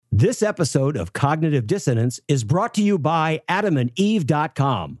This episode of Cognitive Dissonance is brought to you by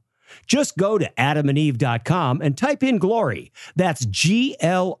AdamandEve.com. Just go to AdamandEve.com and type in Glory. That's Glory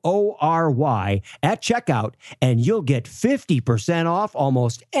at checkout, and you'll get 50% off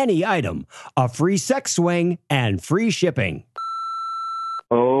almost any item, a free sex swing, and free shipping.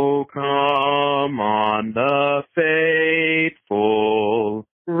 Oh, come on, the faithful,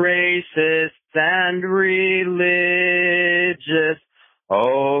 racist and religious.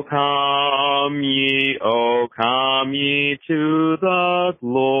 Oh, come ye to the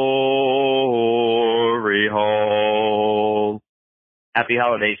glory hole. Happy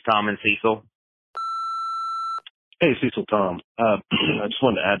holidays, Tom and Cecil. Hey, Cecil, Tom. I just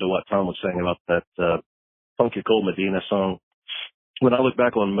wanted to add to what Tom was saying about that Funky Cold Medina song. When I look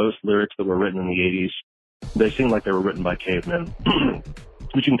back on most lyrics that were written in the 80s, they seem like they were written by cavemen.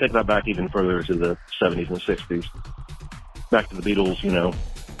 But you can take that back even further to the 70s and 60s. Back to the Beatles,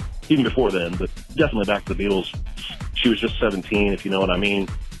 even before then, but definitely back to the Beatles. She was just 17, if you know what I mean.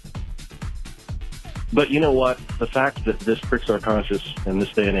 But you know what? The fact that this pricks our conscience in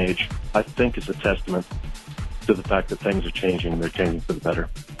this day and age, I think is a testament to the fact that things are changing, and they're changing for the better.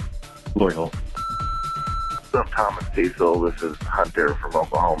 Glory hole. What's up, Tom and Cecil? This is Hunter from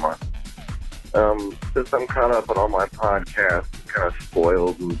Oklahoma. Since I'm caught up on all my podcasts, kind of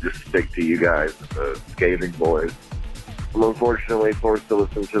spoiled and just stick to you guys, the scathing boys. I'm unfortunately forced to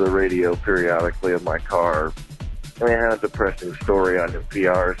listen to the radio periodically in my car. I mean, I had a depressing story on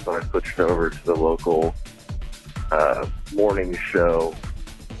NPR, so I switched over to the local morning show.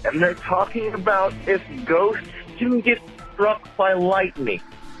 And they're talking about if ghosts can get struck by lightning,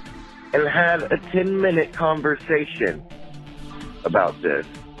 and had a 10-minute conversation about this.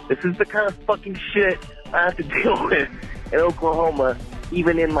 This is the kind of fucking shit I have to deal with in Oklahoma,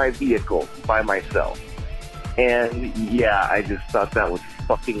 even in my vehicle, by myself. And, yeah, I just thought that was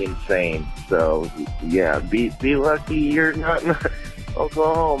fucking insane. So, yeah, be lucky you're not in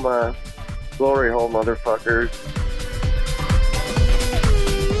Oklahoma. Glory hole, motherfuckers.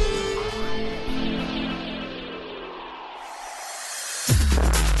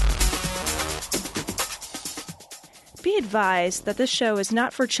 Be advised that this show is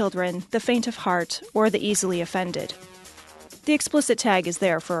not for children, the faint of heart, or the easily offended. The explicit tag is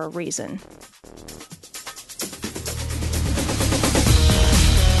there for a reason.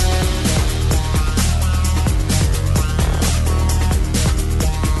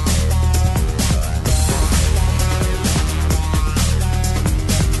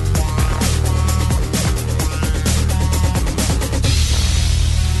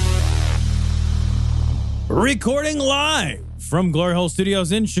 Recording live from Glory Hole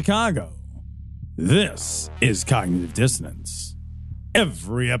Studios in Chicago. This is Cognitive Dissonance.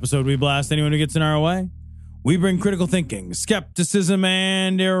 Every episode we blast anyone who gets in our way. We bring critical thinking, skepticism,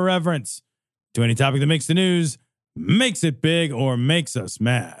 and irreverence to any topic that makes the news, makes it big, or makes us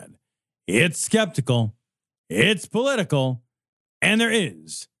mad. It's skeptical, it's political, and there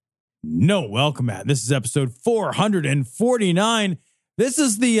is no welcome mat. This is episode 449. This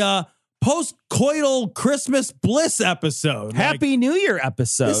is the post-coital Christmas bliss episode. Happy New Year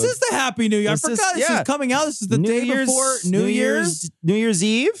episode. This is the Happy New Year. I forgot this is coming out. This is the day before New Year's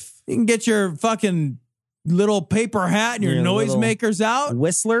Eve. You can get your fucking little paper hat and your noisemakers out.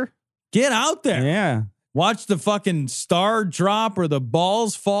 Whistler. Get out there. Yeah. Watch the fucking star drop or the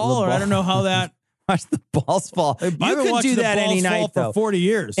balls fall, or I don't know how that... Watch the balls fall. You can do that any night, for 40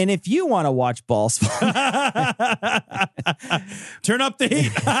 years. And if you want to watch balls fall, turn up the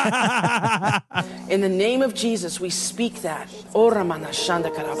heat. In the name of Jesus, we speak that. Ora mana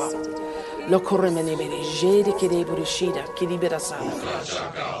shanda karaba. Lo koremene bere jede kede burushida kidibera sana.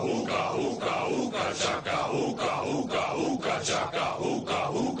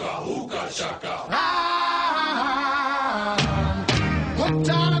 What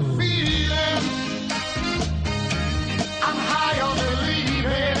kind of feeling?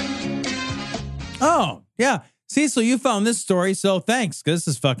 Oh, yeah. Cecil, you found this story, so thanks, because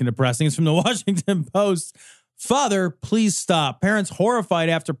this is fucking depressing. It's from the Washington Post. Father, please stop. Parents horrified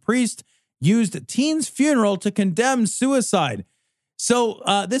after priest used teen's funeral to condemn suicide. So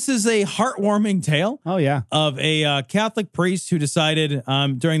this is a heartwarming tale. Oh, yeah. Of a Catholic priest who decided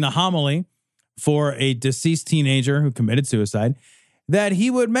during the homily for a deceased teenager who committed suicide that he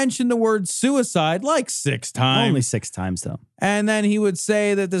would mention the word suicide like 6 times. Only 6 times, though. And then he would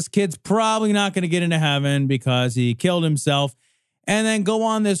say that this kid's probably not going to get into heaven because he killed himself, and then go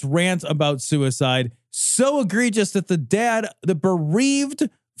on this rant about suicide. So egregious that the dad, the bereaved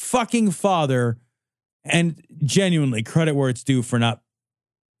fucking father, and genuinely credit where it's due for not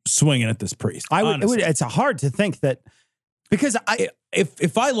swinging at this priest. It's hard to think that Because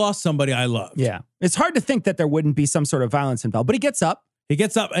if I lost somebody I loved. Yeah. It's hard to think that there wouldn't be some sort of violence involved. But he gets up. He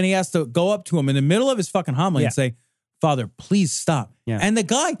gets up and he has to go up to him in the middle of his fucking homily and say, Father, please stop. Yeah. And the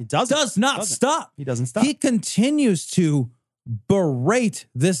guy does not stop. He doesn't stop. He continues to berate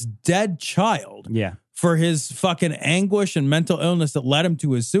this dead child for his fucking anguish and mental illness that led him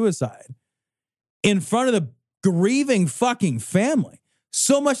to his suicide in front of the grieving fucking family.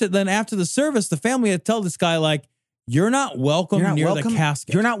 So much that then after the service, the family had to tell this guy, like, you're not welcome near the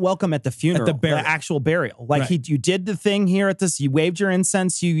casket. You're not welcome at the funeral, at the actual burial. Like you did the thing here at this, you waved your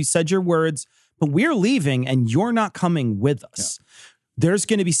incense, you said your words, but we're leaving and you're not coming with us. Yeah. There's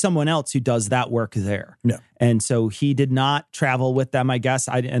going to be someone else who does that work there. Yeah. And so he did not travel with them, I guess.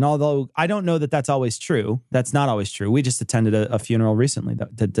 And although I don't know that that's always true, that's not always true. We just attended a funeral recently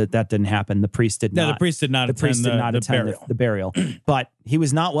that didn't happen. The priest did not. No, the priest did not attend the burial. But he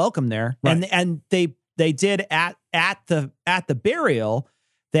was not welcome there. Right. And they did at the burial,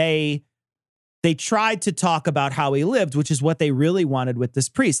 they tried to talk about how he lived, which is what they really wanted with this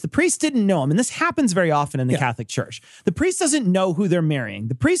priest. The priest didn't know him, and this happens very often in the Catholic Church. The priest doesn't know who they're marrying.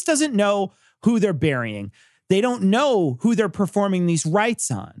 The priest doesn't know who they're burying. They don't know who they're performing these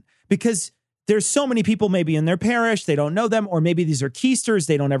rites on because there's so many people maybe in their parish, they don't know them, or maybe these are keisters,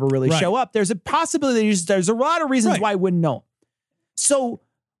 they don't ever really show up. There's a possibility, there's a lot of reasons why I wouldn't know. So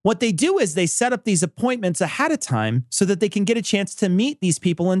what they do is they set up these appointments ahead of time so that they can get a chance to meet these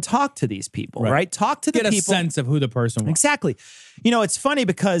people and talk to these people, right? Talk to the people. Get a sense of who the person was. Exactly. You know, it's funny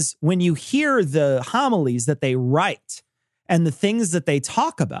because when you hear the homilies that they write and the things that they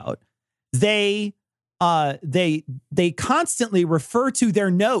talk about, they constantly refer to their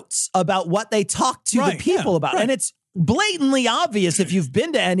notes about what they talk to the people about. And it's blatantly obvious if you've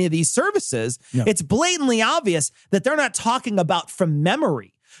been to any of these services, it's blatantly obvious that they're not talking about from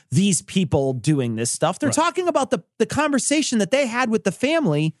memory these people doing this stuff. They're talking about the conversation that they had with the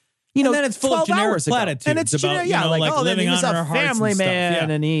family, you know, and then it's full of generic platitudes and it's about, like living he was on a our hearts family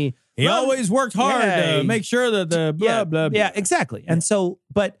man and he always worked hard to make sure that the blah, blah, blah. Yeah, exactly. And so,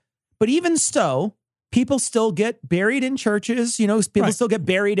 but even so, people still get buried in churches, you know, people still get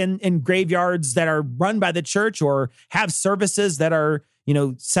buried in graveyards that are run by the church or have services that are, you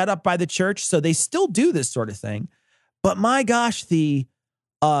know, set up by the church. So they still do this sort of thing. But my gosh, to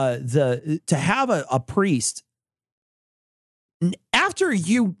have a priest after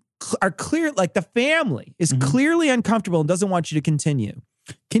you are clear, like the family is clearly uncomfortable and doesn't want you to continue.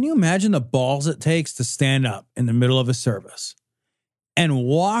 Can you imagine the balls it takes to stand up in the middle of a service and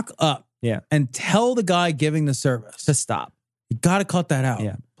walk up and tell the guy giving the service to stop? You got to cut that out.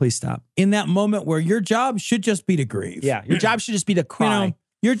 Yeah, please stop. In that moment where your job should just be to grieve. Yeah, your job should just be to cry. You know,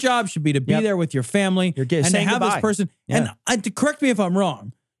 your job should be to be there with your family and to have this person. And to correct me if I'm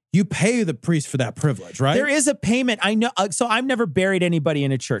wrong, you pay the priest for that privilege, right? There is a payment. I know. So I've never buried anybody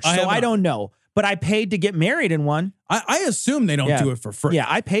in a church, so I don't know. But I paid to get married in one. I assume they don't do it for free. Yeah,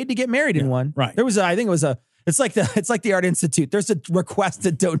 I paid to get married in one. Right. There was I think it was it's like the Art Institute. There's a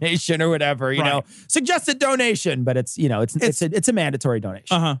requested donation or whatever, you know, suggested donation, but it's, you know, it's a mandatory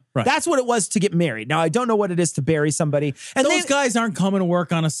donation. Right. That's what it was to get married. Now I don't know what it is to bury somebody. And those guys aren't coming to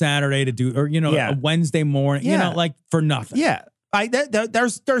work on a Saturday to do, or, you know, a Wednesday morning, you know, like for nothing. Yeah.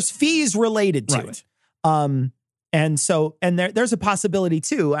 There's fees related to it. And so, and there's a possibility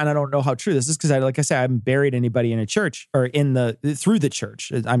too, and I don't know how true this is because like I said, I haven't buried anybody in a church or through the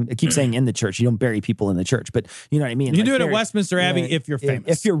church. I keep saying in the church. You don't bury people in the church, but you know what I mean? You do it at Westminster Abbey if you're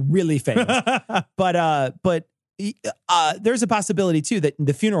famous. If you're really famous. But there's a possibility too that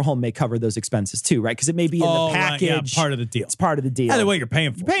the funeral home may cover those expenses too, right? Because it may be in the package. Right, yeah, part of the deal. It's part of the deal. Either way, you're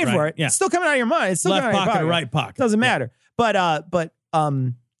paying for it. You're paying for it. Yeah. It's still coming out of your money. It's still left coming out of your pocket or right pocket. Doesn't matter. But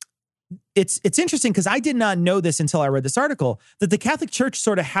it's interesting because I did not know this until I read this article that the Catholic Church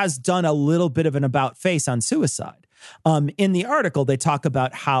sort of has done a little bit of an about face on suicide. In the article, they talk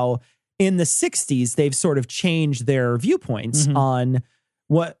about how in the 60s, they've sort of changed their viewpoints on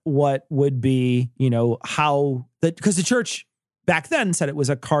what would be, you know, how that, because the church back then said it was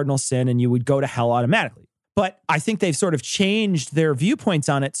a cardinal sin and you would go to hell automatically. But I think they've sort of changed their viewpoints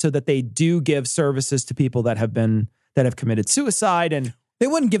on it so that they do give services to people that have committed suicide. And they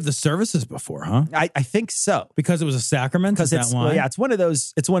wouldn't give the services before, huh? I think so. Because it was a sacrament? Because it's one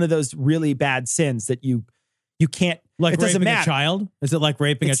of those really bad sins that you can't, like it doesn't raping matter. A child? Is it like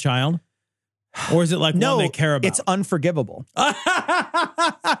raping a child? Or is it like one they care about? It's unforgivable.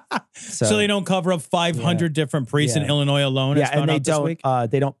 So they don't cover up 500 different priests in Illinois alone? Yeah, and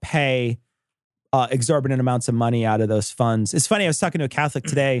they don't pay exorbitant amounts of money out of those funds. It's funny, I was talking to a Catholic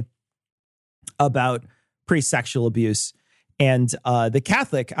today about pre-sexual abuse. And the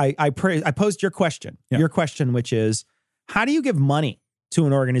Catholic, I posed your question, which is, how do you give money to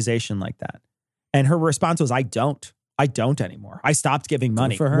an organization like that? And her response was, I don't anymore. I stopped giving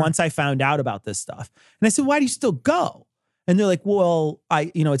money once I found out about this stuff. And I said, why do you still go? And they're like, well,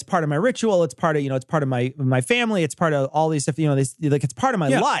 it's part of my ritual. It's part of, it's part of my family. It's part of all these stuff, it's part of my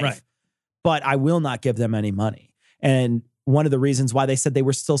life, right. But I will not give them any money. And one of the reasons why they said they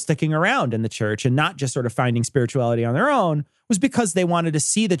were still sticking around in the church and not just sort of finding spirituality on their own was because they wanted to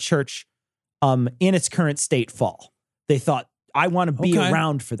see the church in its current state fall. They thought, I want to be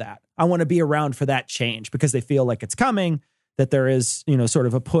around for that. I want to be around for that change because they feel like it's coming, that there is, sort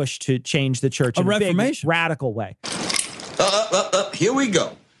of a push to change the church in a big, radical way. Here we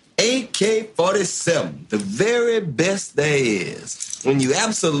go. AK-47, the very best there is. When you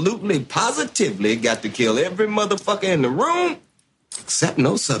absolutely, positively got to kill every motherfucker in the room, except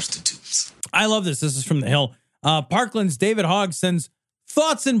no substitutes. I love this. This is from The Hill. Parkland's David Hogg sends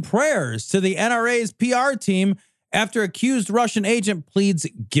thoughts and prayers to the NRA's PR team after accused Russian agent pleads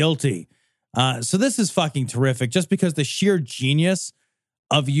guilty. So this is fucking terrific, just because the sheer genius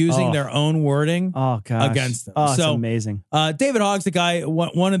of using their own wording against them. Oh, it's amazing. David Hogg's the guy,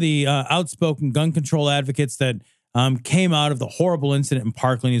 one of the outspoken gun control advocates that came out of the horrible incident in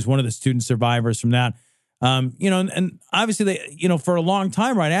Parkland. He's one of the student survivors from that. And obviously they, for a long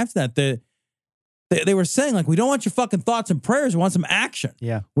time right after that, they were saying, like, we don't want your fucking thoughts and prayers. We want some action.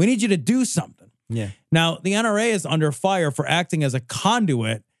 Yeah. We need you to do something. Yeah. Now, the NRA is under fire for acting as a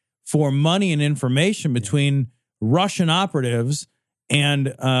conduit for money and information between Russian operatives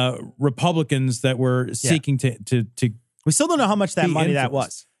and Republicans that were seeking to. We still don't know how much that money that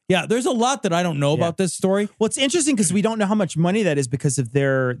was. Yeah, there's a lot that I don't know about this story. Well, it's interesting because we don't know how much money that is because of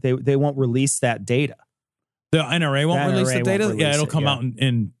they won't release that data. The NRA won't release the data. Yeah, it'll come out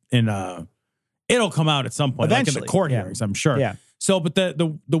in it'll come out at some point, eventually, like in the court hearings, I'm sure. Yeah. So, but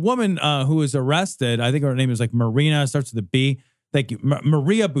the woman who was arrested, I think her name is like Marina, starts with a B. Thank you,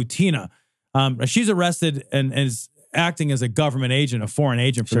 Maria Butina. She's arrested and is acting as a government agent, a foreign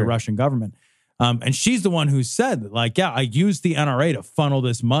agent for the Russian government. And she's the one who said, like, yeah, I used the NRA to funnel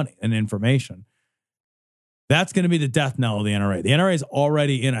this money and information. That's going to be the death knell of the NRA. The NRA is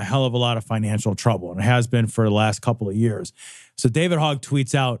already in a hell of a lot of financial trouble, and it has been for the last couple of years. So David Hogg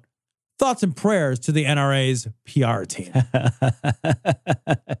tweets out, thoughts and prayers to the NRA's PR team.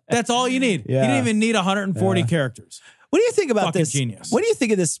 That's all you need. Yeah. You didn't even need 140 characters. What do you think about Fucking this? Genius. What do you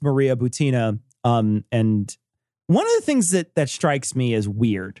think of this Maria Butina? And one of the things that strikes me as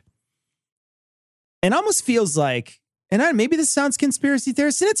weird, and almost feels like, and maybe this sounds conspiracy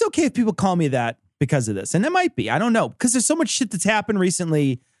theorist, and it's okay if people call me that because of this, and it might be. I don't know, because there's so much shit that's happened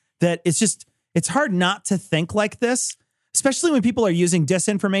recently that it's hard not to think like this. Especially when people are using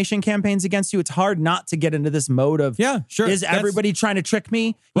disinformation campaigns against you, it's hard not to get into this mode of, is everybody trying to trick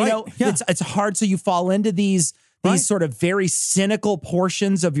me? It's hard, so you fall into these sort of very cynical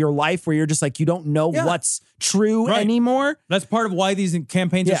portions of your life where you're just like, you don't know what's true anymore. That's part of why these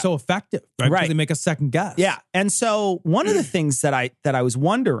campaigns are so effective, right? Because they make a second guess. Yeah. And so one of the things that I was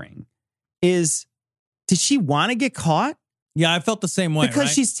wondering is, did she want to get caught? Yeah, I felt the same way.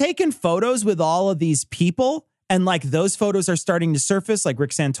 Because she's taken photos with all of these people. And like those photos are starting to surface, like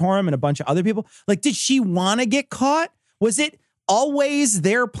Rick Santorum and a bunch of other people. Like, did she want to get caught? Was it always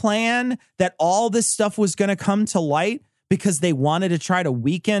their plan that all this stuff was going to come to light because they wanted to try to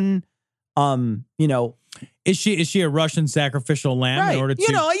weaken, Is she a Russian sacrificial lamb in order to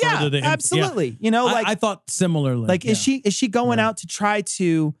further the absolutely. I thought similarly. Like, is she going out to try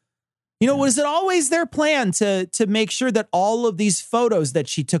to, was it always their plan to make sure that all of these photos that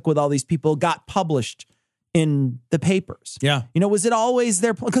she took with all these people got published in the papers? Yeah. Was it always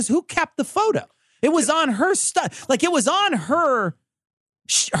their plan? Because who kept the photo? It was on her stuff. Like, it was on her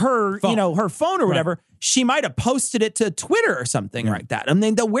phone. Her phone or whatever. She might have posted it to Twitter or something like that. I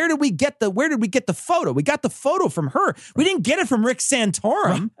mean, where did we get the photo? We got the photo from her. We didn't get it from Rick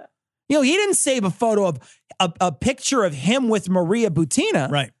Santorum. He didn't save a photo of a picture of him with Maria Butina.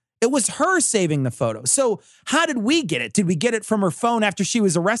 Right. It was her saving the photo. So how did we get it? Did we get it from her phone after she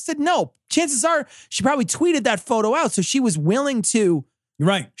was arrested? No. Chances are she probably tweeted that photo out. So she was willing to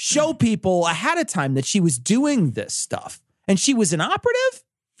show people ahead of time that she was doing this stuff. And she was an operative?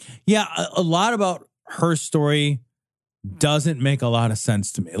 Yeah, a lot about her story doesn't make a lot of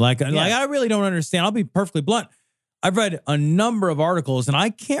sense to me. Like I really don't understand. I'll be perfectly blunt. I've read a number of articles and I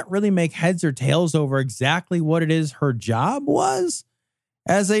can't really make heads or tails over exactly what it is her job was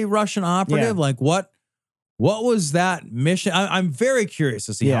as a Russian operative. Like what was that mission? I'm very curious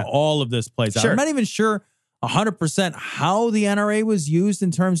to see how all of this plays out. I'm not even sure 100% how the NRA was used in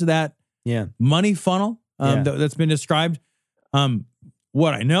terms of that money funnel that's been described.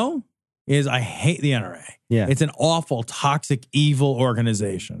 What I know is I hate the NRA. Yeah. It's an awful, toxic, evil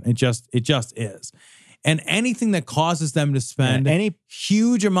organization. It just is. And anything that causes them to spend any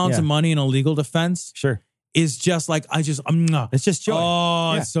huge amounts of money in a legal defense is just like, it's just joy.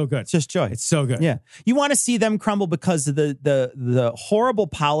 Oh, it's so good. It's just joy. It's so good. Yeah. You want to see them crumble because of the horrible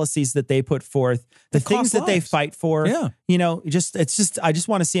policies that they put forth, the things that they fight for. Yeah. You know, I just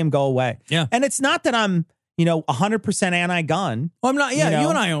want to see them go away. Yeah. And it's not that I'm, 100% anti-gun. Well, I'm not. Yeah, you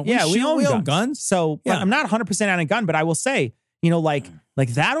and I own. We own guns. So but I'm not 100% anti-gun, but I will say, like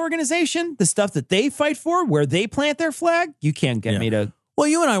that organization, the stuff that they fight for, where they plant their flag, you can't get me to. Well,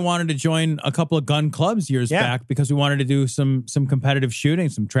 you and I wanted to join a couple of gun clubs years back because we wanted to do some competitive shooting,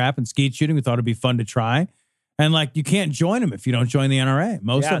 some trap and skeet shooting. We thought it'd be fun to try. And you can't join them if you don't join the NRA.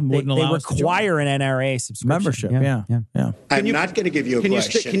 Most of them wouldn't allow us to require an NRA subscription. Membership. Yeah. I'm not going to give you a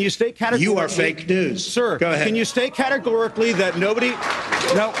question. Can you state categorically? You are fake news. Sir, go ahead. Can you state categorically that nobody...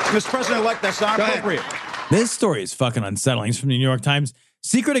 No, Mr. President-elect, that's not appropriate. This story is fucking unsettling. It's from the New York Times.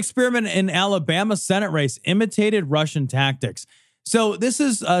 Secret experiment in Alabama Senate race imitated Russian tactics. So this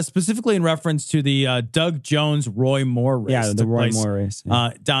is specifically in reference to the Doug Jones-Roy Moore race. Yeah, the Roy Moore race.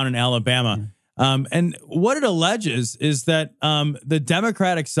 Down in Alabama. Yeah. And what it alleges is that the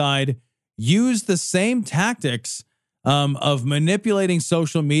Democratic side used the same tactics of manipulating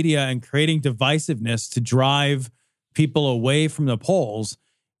social media and creating divisiveness to drive people away from the polls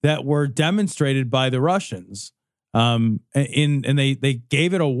that were demonstrated by the Russians. And they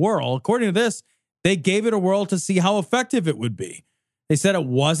gave it a whirl. According to this, they gave it a whirl to see how effective it would be. They said it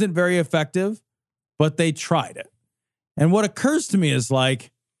wasn't very effective, but they tried it. And what occurs to me is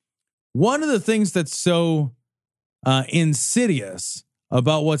one of the things that's so insidious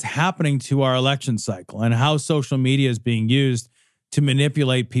about what's happening to our election cycle and how social media is being used to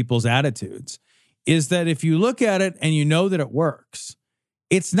manipulate people's attitudes is that if you look at it and you know that it works,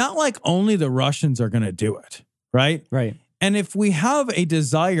 it's not like only the Russians are going to do it, right? Right. And if we have a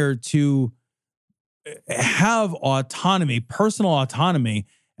desire to have autonomy, personal autonomy,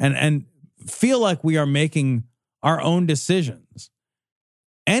 and feel like we are making our own decisions,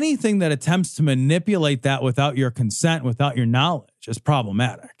 anything that attempts to manipulate that without your consent, without your knowledge, is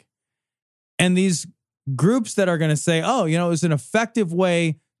problematic. And these groups that are going to say, oh, it was an effective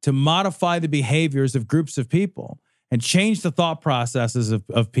way to modify the behaviors of groups of people and change the thought processes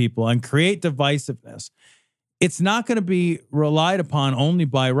of people and create divisiveness, it's not going to be relied upon only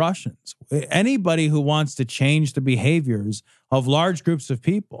by Russians. Anybody who wants to change the behaviors of large groups of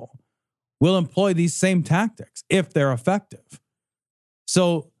people will employ these same tactics if they're effective.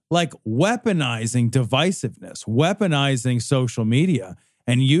 So weaponizing divisiveness, weaponizing social media,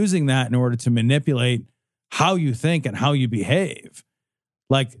 and using that in order to manipulate how you think and how you behave,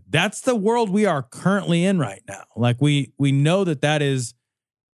 that's the world we are currently in right now. We know that is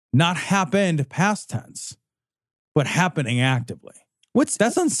not happened past tense, but happening actively.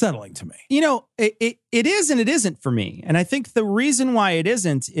 That's unsettling to me. It is and it isn't for me. And I think the reason why it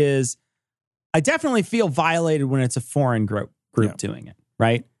isn't is I definitely feel violated when it's a foreign group doing it,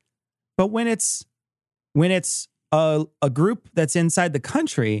 right? But when it's a group that's inside the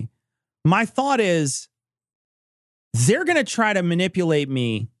country, my thought is they're going to try to manipulate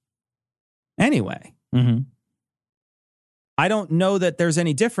me anyway. Mm-hmm. I don't know that there's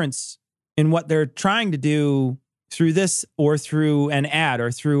any difference in what they're trying to do through this or through an ad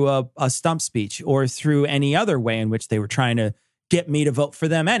or through a stump speech or through any other way in which they were trying to get me to vote for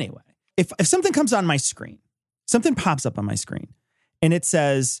them anyway. If something comes on my screen, something pops up on my screen and it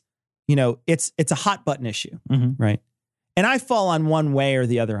says, it's a hot button issue, right? And I fall on one way or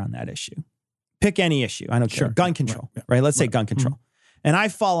the other on that issue. Pick any issue. I don't care. Gun control, right? Let's say gun control. And I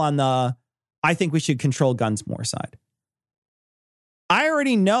fall on I think we should control guns more side. I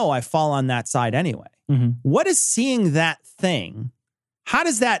already know I fall on that side anyway. What is seeing that thing? How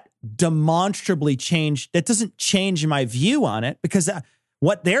does that demonstrably change? That doesn't change my view on it because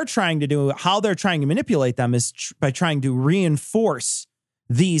what they're trying to do, how they're trying to manipulate them is by trying to reinforce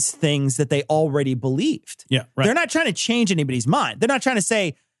these things that they already believed. Yeah, right. They're not trying to change anybody's mind. They're not trying to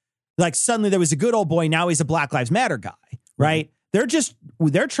say suddenly there was a good old boy, now he's a Black Lives Matter guy, right? They're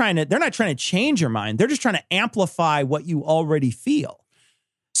not trying to change your mind. They're just trying to amplify what you already feel.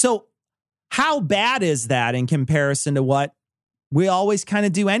 So how bad is that in comparison to what we always kind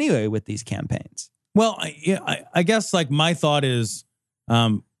of do anyway with these campaigns? Well, I guess my thought is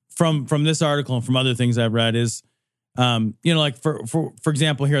from this article and from other things I've read is, for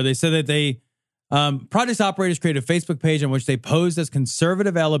example, here, they said that they project operators created a Facebook page on which they posed as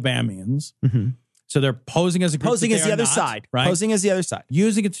conservative Alabamians. So they're posing as a group posing as the other side, right? Posing as the other side,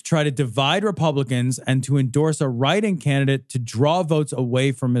 using it to try to divide Republicans and to endorse a write-in candidate to draw votes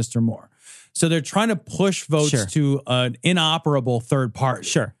away from Mr. Moore. So they're trying to push votes to an inoperable third party.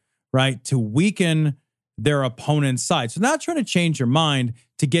 Sure. Right? To weaken their opponent's side. So not trying to change your mind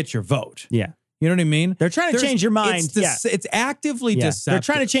to get your vote. Yeah. You know what I mean? They're trying to change your mind. It's actively deceptive.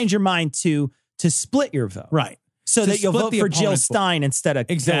 They're trying to change your mind to split your vote. Right. So that you'll vote for Jill Stein instead of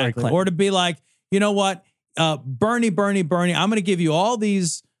Hillary Clinton. Or to be like, you know what? Bernie, I'm going to give you all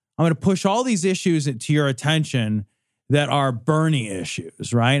these, I'm going to push all these issues to your attention that are Bernie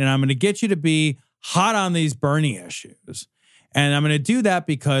issues, right? And I'm going to get you to be hot on these Bernie issues. And I'm going to do that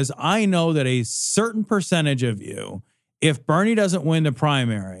because I know that a certain percentage of you, if Bernie doesn't win the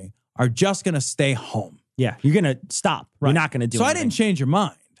primary, are just going to stay home. Yeah, you're going to stop. Right. You're not going to do So anything. I didn't change your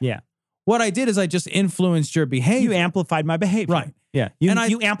mind. Yeah. What I did is I just influenced your behavior. You amplified my behavior. Right. Yeah.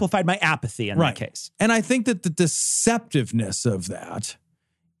 You amplified my apathy in that case. And I think that the deceptiveness of that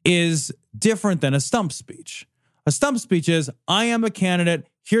is different than a stump speech. A stump speech is, I am a candidate.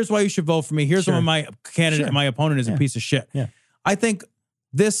 Here's why you should vote for me. Here's why my candidate and my opponent is a piece of shit. Yeah. I think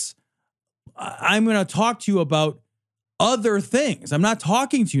I'm going to talk to you about other things. I'm not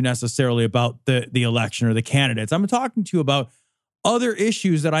talking to you necessarily about the election or the candidates. I'm talking to you about other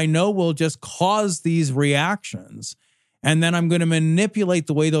issues that I know will just cause these reactions. And then I'm going to manipulate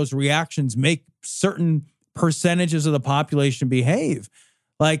the way those reactions make certain percentages of the population behave.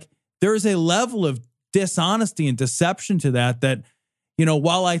 Like, there's a level of dishonesty and deception to that, you know,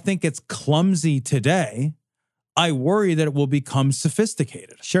 while I think it's clumsy today, I worry that it will become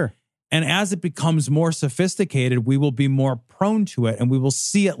sophisticated. Sure. And as it becomes more sophisticated, we will be more prone to it and we will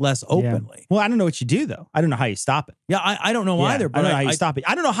see it less openly. Yeah. Well, I don't know what you do, though. I don't know how you stop it. Yeah, I don't know either. But I don't know how you stop it.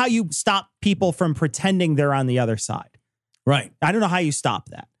 I don't know how you stop people from pretending they're on the other side. Right. I don't know how you stop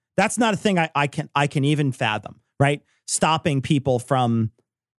that. That's not a thing I can even fathom, right? Stopping people from,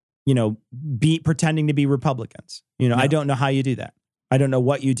 you know, pretending to be Republicans. You know, I don't know how you do that. I don't know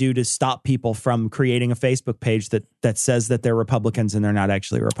what you do to stop people from creating a Facebook page that says that they're Republicans and they're not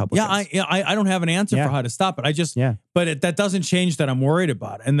actually Republicans. I don't have an answer for how to stop it. But that doesn't change that I'm worried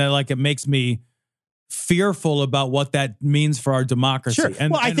about it. And that, like, it makes me fearful about what that means for our democracy. Sure.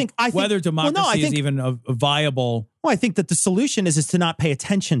 And, well, I think whether democracy is even a viable. Well, I think that the solution is to not pay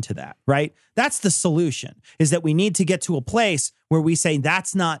attention to that, right? That's the solution, is that we need to get to a place where we say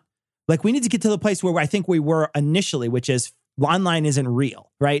that's not, like, we need to get to the place where I think we were initially, which is online isn't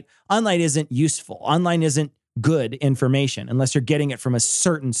real, right? Online isn't useful. Online isn't good information unless you're getting it from a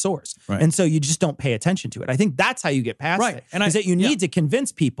certain source. Right. And so you just don't pay attention to it. I think that's how you get past it. And is that you need to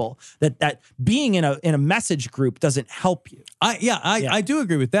convince people that being in a message group doesn't help you. I do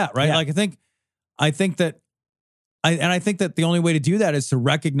agree with that, right? Yeah. Like, I think that the only way to do that is to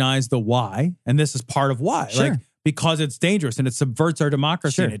recognize the why, and this is part of why. Sure. Like, because it's dangerous and it subverts our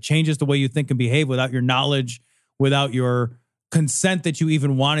democracy and it changes the way you think and behave without your knowledge, without your consent that you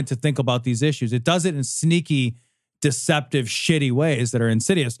even wanted to think about these issues. It does it in sneaky, deceptive, shitty ways that are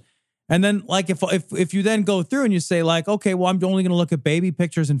insidious. And then, like, if you then go through and you say, like, okay, well, I'm only going to look at baby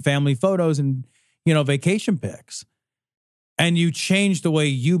pictures and family photos and, you know, vacation pics, and you change the way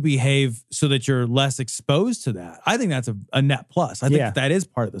you behave so that you're less exposed to that, I think that's a net plus. I think that is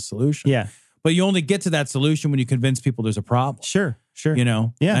part of the solution. Yeah. But you only get to that solution when you convince people there's a problem. Sure. You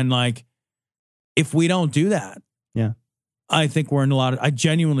know? Yeah. And, like, if we don't do that, I think I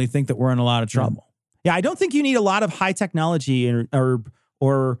genuinely think that we're in a lot of trouble. Yeah, I don't think you need a lot of high technology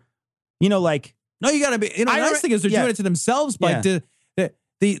or you know, like, no, you got to be, you know, the nice thing is they're doing it to themselves by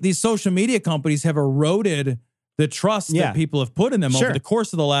these social media companies have eroded the trust that people have put in them over the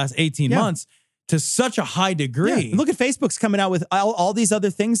course of the last 18 months to such a high degree. Yeah. Look at Facebook's coming out with all these other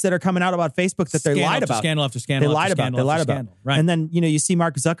things that are coming out about Facebook that they lied about. Scandal after scandal. They lied about. Right. And then, you know, you see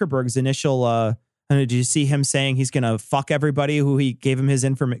Mark Zuckerberg's initial did you see him saying he's going to fuck everybody who he gave him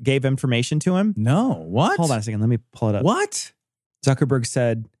gave information to him? No. What? Hold on a second. Let me pull it up. What? Zuckerberg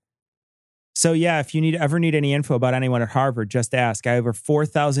said, so yeah, if you ever need any info about anyone at Harvard, just ask. I have over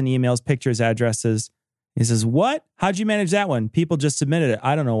 4,000 emails, pictures, addresses. He says, what? How'd you manage that one? People just submitted it.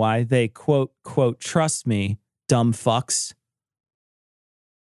 I don't know why. They quote, trust me, dumb fucks.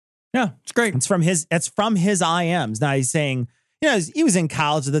 Yeah, it's great. It's from his IMs. Now he's saying, you know, he was in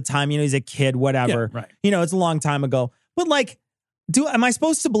college at the time, you know, he's a kid, whatever. Yeah, right. You know, it's a long time ago. But, like, am I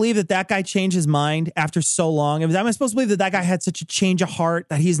supposed to believe that guy changed his mind after so long? Am I supposed to believe that guy had such a change of heart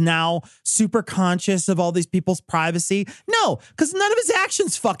that he's now super conscious of all these people's privacy? No, because none of his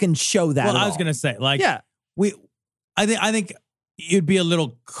actions fucking show that. Well, I was going to say, like, I think it'd be a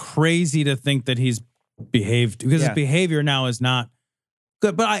little crazy to think that he's behaved, because his behavior now is not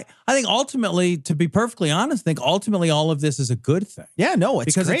good. But I think ultimately, to be perfectly honest, I think ultimately all of this is a good thing. Yeah, no,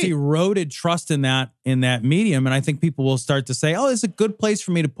 it's because great. It's eroded trust in that medium. And I think people will start to say, oh, it's a good place for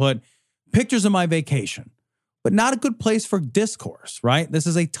me to put pictures of my vacation, but not a good place for discourse, right? This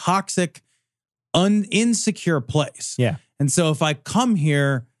is a toxic, insecure place. Yeah. And so if I come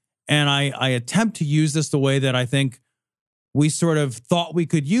here and I attempt to use this the way that I think we sort of thought we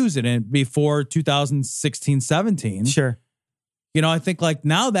could use it in before 2016, 17. Sure. You know, I think like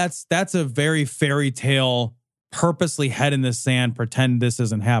now that's a very fairy tale, purposely head in the sand, pretend this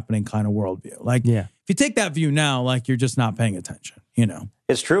isn't happening kind of worldview. Like, if you take that view now, like you're just not paying attention, you know?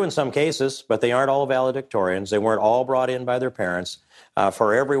 It's true in some cases, but they aren't all valedictorians. They weren't all brought in by their parents.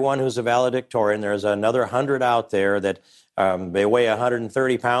 For everyone who's a valedictorian, there's another 100 out there that they weigh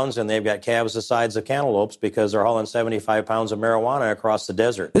 130 pounds and they've got calves the size of cantaloupes because they're hauling 75 pounds of marijuana across the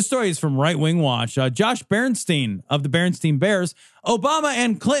desert. This story is from Right Wing Watch. Josh Bernstein of the Bernstein Bears. Obama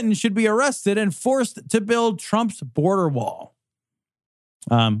and Clinton should be arrested and forced to build Trump's border wall.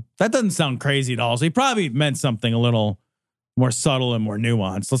 That doesn't sound crazy at all. So he probably meant something a little more subtle and more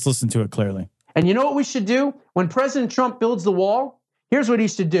nuanced. Let's listen to it clearly. And you know what we should do? When President Trump builds the wall, here's what he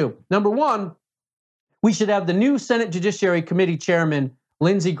should do. Number one, we should have the new Senate Judiciary Committee chairman,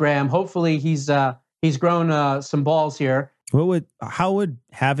 Lindsey Graham. Hopefully he's grown some balls here. How would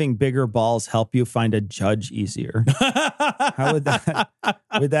having bigger balls help you find a judge easier? How would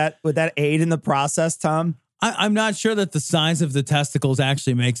that aid in the process, Tom? I'm not sure that the size of the testicles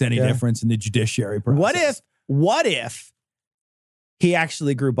actually makes any difference in the judiciary process. What if he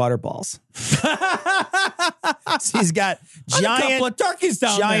actually grew butterballs? So he's got couple of turkeys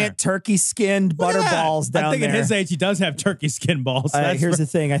down giant turkey-skinned butterballs down there. I think at his age, he does have turkey skin balls. Here's the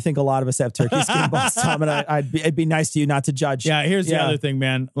thing. I think a lot of us have turkey skin balls, Tom, and it'd be nice to you not to judge. Yeah, here's the other thing,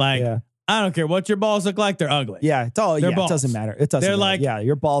 man. Like, I don't care what your balls look like. They're ugly. Yeah, it doesn't matter. It doesn't matter. Like,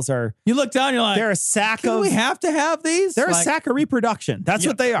 your balls are... You look down, you're like... They're a sack do we have to have these? They're a sack of reproduction. That's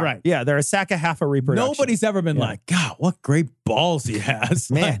what they are. Right. Yeah, they're a sack of half a reproduction. Nobody's ever been like, God, what great balls he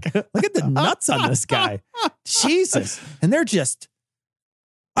has. Man, look at the nuts on this guy. Jesus. And they're just...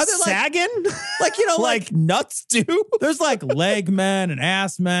 Are they sagging? Like, you know, like nuts do? There's like leg men and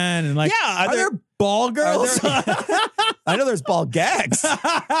ass men and like, are there ball girls? I know there's ball gags.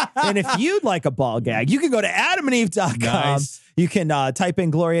 And if you'd like a ball gag, you can go to adamandeve.com. Nice. You can type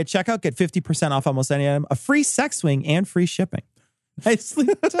in Gloria at checkout, get 50% off almost any item, a free sex swing, and free shipping. Nicely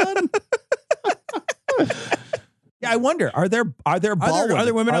done. Yeah, I wonder, are there ball women? Are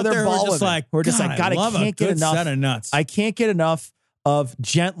there women out there who are just like, God, I can't get enough. Set of nuts. I can't get enough of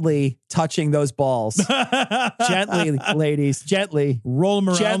gently touching those balls. Gently, ladies, gently. Roll them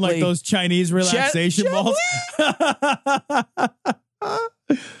around like those Chinese relaxation balls.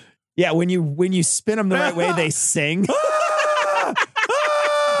 Yeah, when you spin them the right way, they sing. They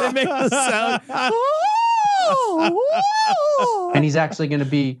make the sound. And he's actually going to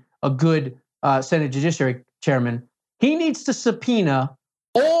be a good Senate Judiciary chairman. He needs to subpoena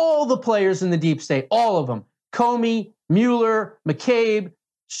all the players in the deep state, all of them. Comey, Mueller, McCabe,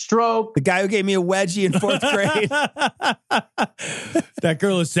 Stroke. The guy who gave me a wedgie in 4th grade. That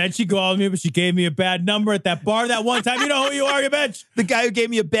girl who said she called me, but she gave me a bad number at that bar that one time. You know who you are, you bitch. The guy who gave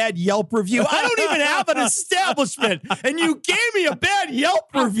me a bad Yelp review. I don't even have an establishment, and you gave me a bad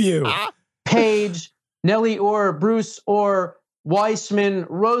Yelp review. Page, Nellie Orr, Bruce Orr, Weissman,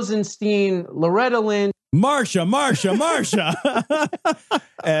 Rosenstein, Loretta Lynn. Marsha.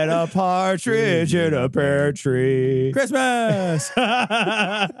 And a partridge in a pear tree. Christmas.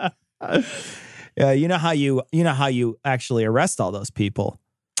 Yeah, you know how you actually arrest all those people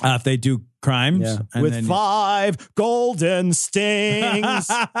if they do crimes with 5 golden stings.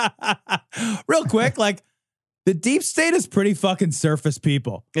 Real quick, like the deep state is pretty fucking surface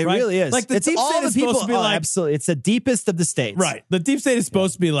people. It really is. Like the it's deep all state the is people. supposed to be like absolutely, it's the deepest of the states. Right. The deep state is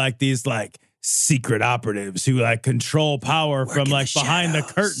supposed to be like these like secret operatives who like control power from like behind the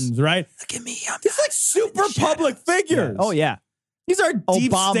curtains, right? Look at me. These like super public figures. Oh yeah. These are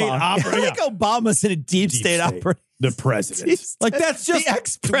deep state operatives. Like Obama's in a deep state operative. The president. Like that's just the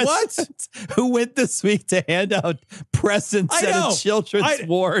ex-president who went this week to hand out presents at a children's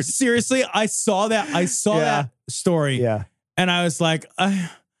ward. Seriously, I saw that that story. Yeah. And I was like, I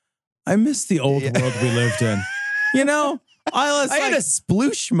miss the old world we lived in. You know? I had a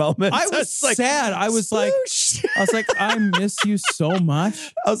sploosh moment. I was like, sad. I was like, I miss you so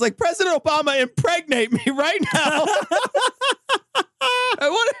much. I was like, President Obama, impregnate me right now. I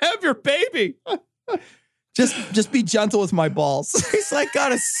want to have your baby. Just be gentle with my balls. He's like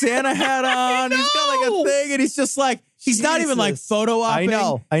got a Santa hat on. He's got like a thing, and he's just like not even like photo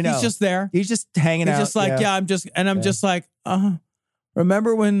opping. I know. He's just there. He's just hanging out. He's just like, I'm just like,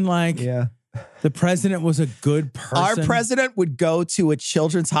 remember when like the president was a good person? Our president would go to a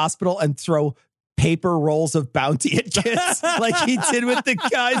children's hospital and throw paper rolls of bounty at kids like he did with the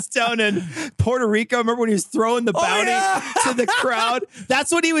guys down in Puerto Rico. Remember when he was throwing the bounty to the crowd?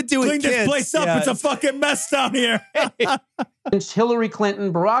 That's what he would do with Clean kids. this place up. It's a fucking mess down here. Hillary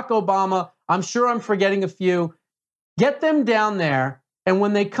Clinton, Barack Obama, I'm sure I'm forgetting a few. Get them down there, and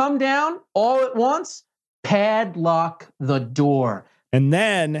when they come down all at once, padlock the door. And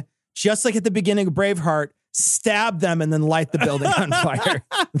then, just like at the beginning of Braveheart, stab them and then light the building on fire.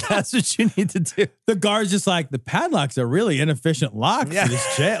 That's what you need to do. The guard's just like, the padlock's a really inefficient lock for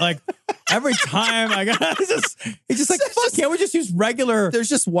this jail. Like, every time I got, it's just like, fuck, can't we just use regular? There's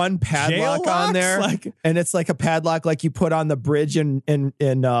just one padlock on there, and it's like a padlock like you put on the bridge in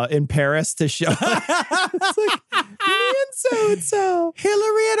Paris to show. It's like, me and so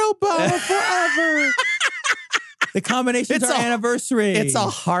Hillary and Obama forever. The combination's our anniversary. It's a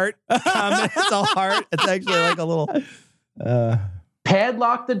heart. It's a heart. It's actually like a little.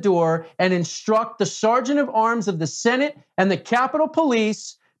 Padlock the door and instruct the Sergeant of Arms of the Senate and the Capitol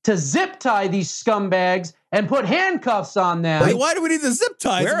Police to zip tie these scumbags and put handcuffs on them. Wait, why do we need the zip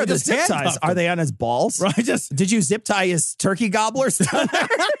ties? Where are the zip ties? Are they on his balls? Right. Did you zip tie his turkey gobblers down there?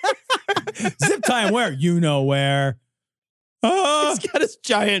 Zip tie him where? You know where. He's got his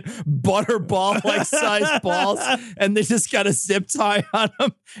giant butterball like sized balls, and they just got a zip tie on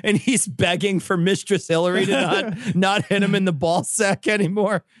him, and he's begging for Mistress Hillary to not hit him in the ball sack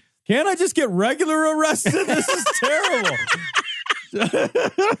anymore. Can't I just get regular arrested? This is terrible.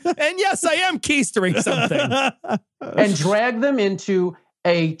 And yes, I am keistering something. And drag them into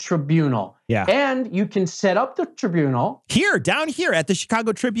a tribunal. Yeah. And you can set up the tribunal down here at the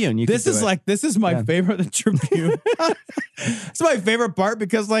Chicago Tribune. This is my favorite, the Tribune. It's my favorite part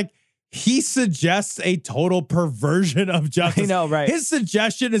because he suggests a total perversion of justice. I know, right? His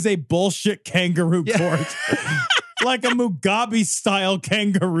suggestion is a bullshit kangaroo court. Like a Mugabe style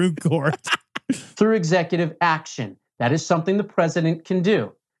kangaroo court. Through executive action. That is something the president can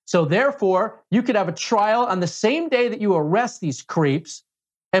do. So therefore, you could have a trial on the same day that you arrest these creeps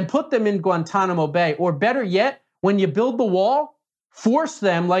and put them in Guantanamo Bay. Or better yet, when you build the wall, force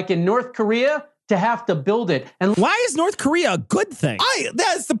them, like in North Korea, to have to build it. And why is North Korea a good thing?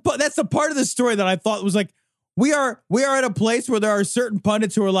 That's the part of the story that I thought was like, we are at a place where there are certain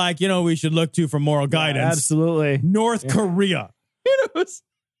pundits who are like, we should look to for moral guidance. Absolutely. North Korea.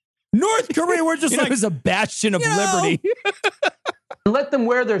 North Korea, we're just it was a bastion of liberty. Let them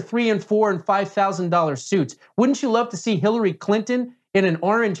wear their $3,000 and $4,000 and $5,000 suits. Wouldn't you love to see Hillary Clinton in an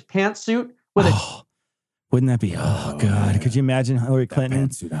orange pantsuit with a? Wouldn't that be? Oh God! Could you imagine Hillary Clinton?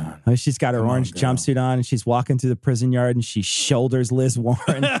 She's got her orange jumpsuit on, and she's walking through the prison yard, and she shoulders Liz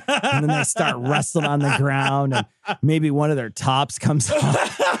Warren, and then they start wrestling on the ground, and maybe one of their tops comes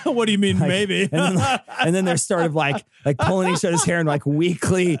off. What do you mean, maybe? And then they're sort of like pulling each other's hair and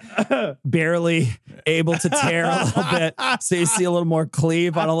weakly, barely able to tear a little bit. So you see a little more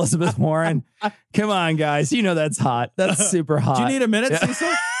cleave on Elizabeth Warren. Come on, guys! That's hot. That's super hot. Do you need a minute,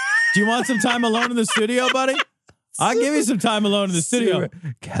 Cecil? Do you want some time alone in the studio, buddy? I'll give you some time alone in the studio.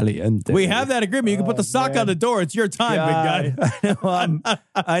 Caliente. We have that agreement. You can put the sock on the door. It's your time, big guy.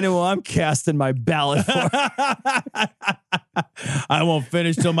 I know I'm casting my ballot for. I won't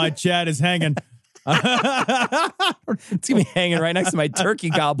finish till my chat is hanging. It's going to be hanging right next to my turkey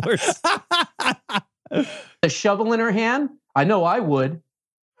gobblers. A shovel in her hand? I know I would.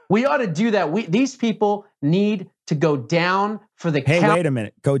 We ought to do that. These people need to go down for the Hey, wait a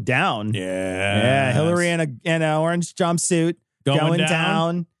minute. Go down. Yeah. Hillary in an orange jumpsuit. Going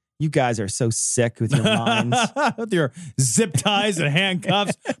down. You guys are so sick with your minds. With your zip ties and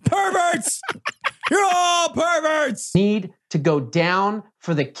handcuffs. Perverts! You're all perverts! Need to go down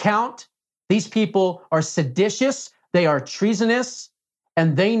for the count. These people are seditious. They are treasonous.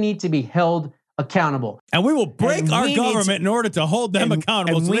 And they need to be held accountable. And we will break our government in order to hold them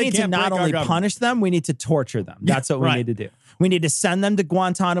accountable. And so we they need to can't not only punish them, we need to torture them. That's what we need to do. We need to send them to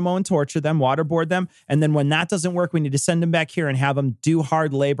Guantanamo and torture them, waterboard them. And then when that doesn't work, we need to send them back here and have them do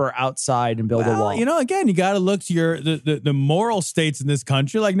hard labor outside and build a wall. Again, you got to look to the moral states in this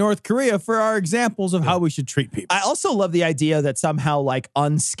country, like North Korea, for our examples of how we should treat people. I also love the idea that somehow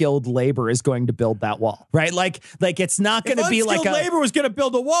unskilled labor is going to build that wall, right? Like it's not going to be like unskilled labor was going to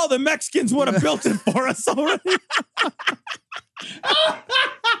build a wall. The Mexicans would have built it for us already.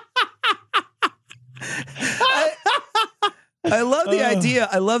 I love the idea.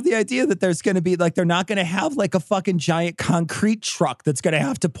 I love the idea that there's going to be they're not going to have a fucking giant concrete truck that's going to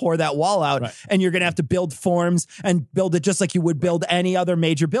have to pour that wall out. Right. And you're going to have to build forms and build it just like you would build any other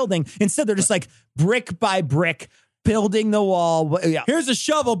major building. Instead, they're just brick by brick building the wall. Yeah. Here's a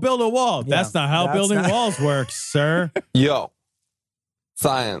shovel, build a wall. Yeah, that's not how building walls works, sir. Yo,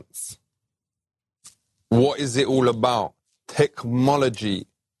 science. What is it all about? Technology.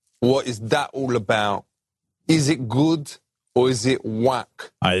 What is that all about? Is it good or is it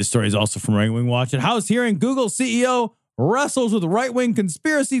whack? All right, this story is also from Right Wing Watch. And House hearing Google CEO wrestles with right-wing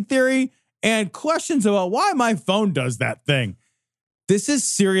conspiracy theory and questions about why my phone does that thing. This is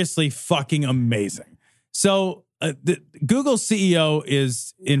seriously fucking amazing. So the Google CEO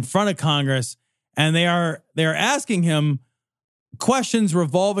is in front of Congress, and they are asking him questions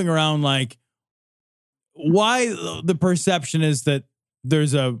revolving around like why the perception is that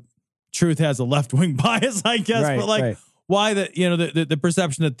there's a truth has a left-wing bias, I guess, Right, but like right. why the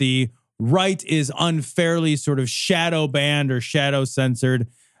perception that the right is unfairly sort of shadow banned or shadow censored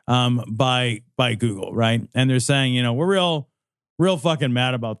by Google, right? And they're saying, we're real fucking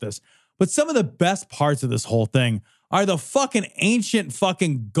mad about this. But some of the best parts of this whole thing are the fucking ancient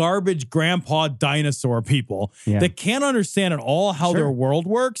fucking garbage grandpa dinosaur people that can't understand at all how their world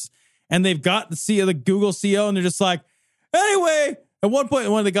works. And they've got the Google CEO, and they're just like, anyway, at one point,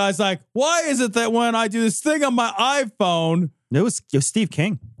 one of the guys like, why is it that when I do this thing on my iPhone? It was Steve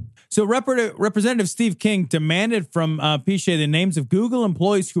King. So Representative Steve King demanded from Piche the names of Google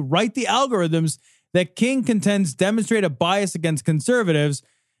employees who write the algorithms that King contends demonstrate a bias against conservatives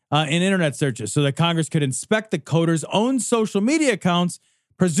in internet searches so that Congress could inspect the coders' own social media accounts,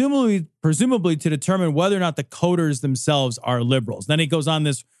 presumably to determine whether or not the coders themselves are liberals. Then he goes on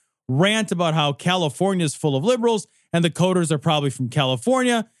this rant about how California is full of liberals and the coders are probably from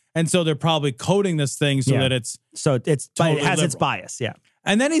California. And so they're probably coding this thing so that it's totally it has its liberal. bias. Yeah.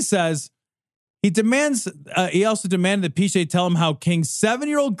 And then he says, he also demanded that Piche tell him how King's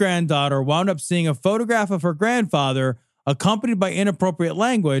 7-year-old granddaughter wound up seeing a photograph of her grandfather accompanied by inappropriate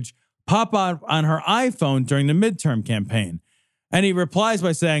language pop out on her iPhone during the midterm campaign. And he replies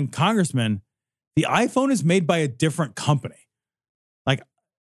by saying, Congressman, the iPhone is made by a different company. Like,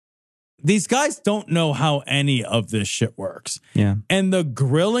 these guys don't know how any of this shit works. Yeah. And the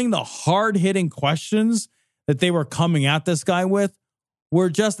grilling, the hard-hitting questions that they were coming at this guy with were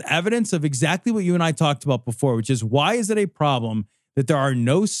just evidence of exactly what you and I talked about before, which is why is it a problem that there are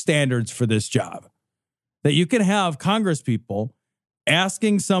no standards for this job? That you can have Congress people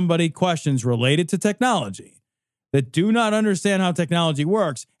asking somebody questions related to technology that do not understand how technology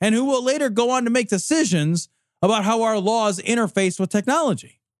works and who will later go on to make decisions about how our laws interface with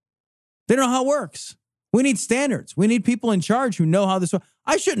technology. They don't know how it works. We need standards. We need people in charge who know how this works.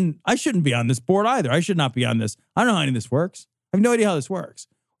 I shouldn't be on this board either. I should not be on this. I don't know how any of this works. I have no idea how this works.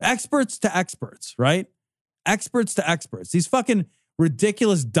 Experts to experts, right? Experts to experts. These fucking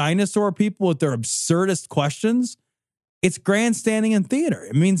ridiculous dinosaur people with their absurdist questions. It's grandstanding in theater.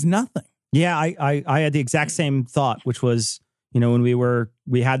 It means nothing. Yeah, I had the exact same thought, which was, when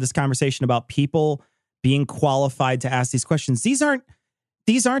we had this conversation about people being qualified to ask these questions. These aren't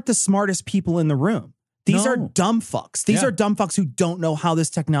the smartest people in the room. These are dumb fucks. These are dumb fucks who don't know how this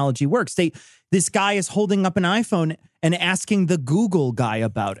technology works. This guy is holding up an iPhone and asking the Google guy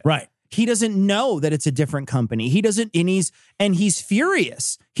about it. Right. He doesn't know that it's a different company. He doesn't, and he's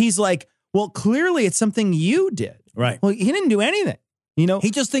furious. He's like, well, clearly it's something you did. Right. Well, he didn't do anything.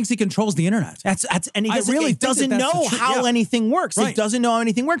 He just thinks he controls the internet. And he doesn't know how anything works. Right. He doesn't know how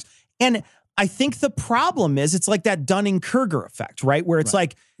anything works. And I think the problem is it's like that Dunning-Kruger effect, right? Where it's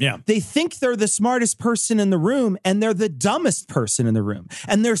like they think they're the smartest person in the room and they're the dumbest person in the room.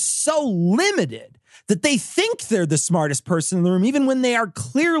 And they're so limited that they think they're the smartest person in the room, even when they are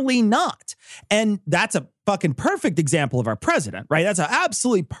clearly not. And that's a fucking perfect example of our president, right? That's an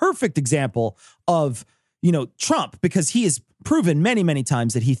absolutely perfect example of, Trump, because he has proven many, many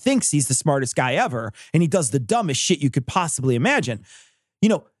times that he thinks he's the smartest guy ever. And he does the dumbest shit you could possibly imagine.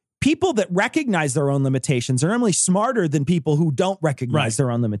 People that recognize their own limitations are normally smarter than people who don't recognize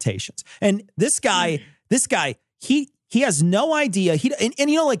their own limitations. And this guy, he has no idea.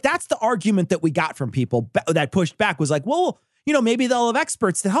 That's the argument that we got from people that pushed back was like, well, maybe they'll have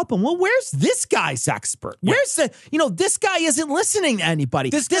experts to help him. Well, where's this guy's expert? Where's this guy isn't listening to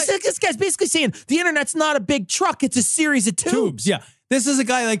anybody. This guy's basically saying the internet's not a big truck. It's a series of tubes. Yeah. This is a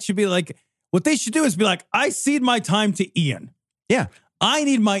guy should be like, what they should do is be like, I cede my time to Ian. Yeah. I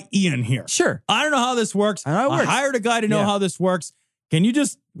need my Ian here. Sure. I don't know how this works. I hired a guy to know how this works. Can you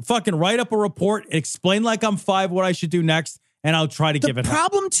just fucking write up a report, explain like I'm 5 what I should do next, and I'll try to give it. The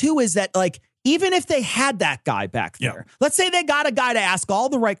problem too is that even if they had that guy back there, let's say they got a guy to ask all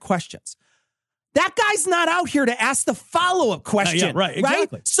the right questions. That guy's not out here to ask the follow-up question. Right,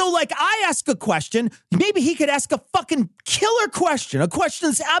 exactly. Right? So I ask a question, maybe he could ask a fucking killer question, a question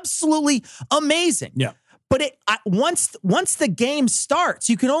that's absolutely amazing. Yeah. But once the game starts,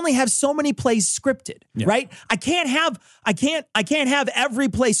 you can only have so many plays scripted, right? I can't have every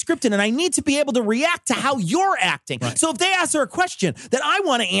play scripted, and I need to be able to react to how you're acting. Right. So if they ask her a question that I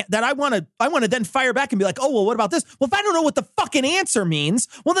want to then fire back and be like, oh, well, what about this? Well, if I don't know what the fucking answer means,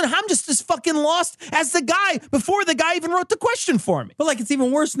 well, then I'm just as fucking lost as the guy before the guy even wrote the question for me. But like, it's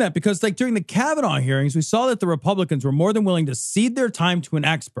even worse than that, because like during the Kavanaugh hearings, we saw that the Republicans were more than willing to cede their time to an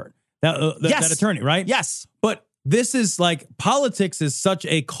expert. That attorney, right? Yes. But this is like, politics is such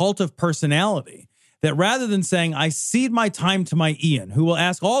a cult of personality that rather than saying, I cede my time to my Ian, who will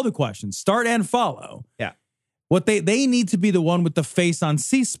ask all the questions, start and follow. Yeah. What they need to be the one with the face on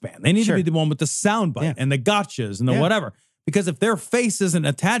C-SPAN. They need to be the one with the soundbite and the gotchas and the whatever. Because if their face isn't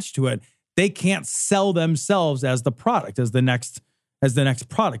attached to it, they can't sell themselves as the product, as the next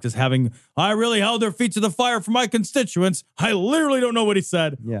product is having, I really held their feet to the fire for my constituents. I literally don't know what he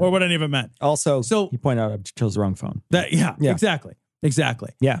said or what any of it meant. Also, so he pointed out I chose the wrong phone. Exactly.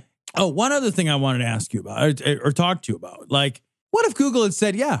 Yeah. Oh, one other thing I wanted to ask you about or talk to you about. Like, what if Google had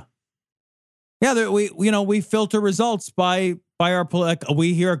said, we filter results by our, like,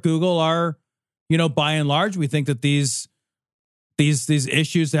 we here at Google are, by and large, we think that these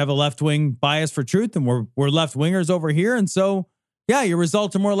issues have a left-wing bias for truth, and we're left-wingers over here, and so your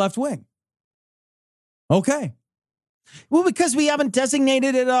results are more left-wing. Okay. Well, because we haven't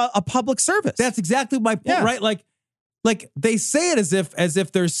designated it a public service. That's exactly my point, right? Like they say it as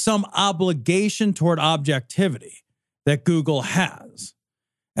if there's some obligation toward objectivity that Google has.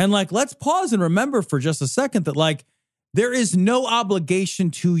 And like, let's pause and remember for just a second that like, there is no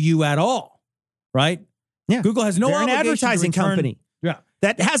obligation to you at all, right? Yeah. Google has no They're obligation an advertising to return, company. Yeah.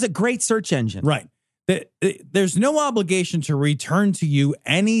 That has a great search engine. Right. There's no obligation to return to you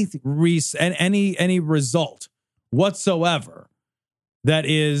any result whatsoever that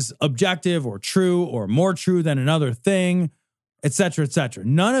is objective or true or more true than another thing, et cetera, et cetera.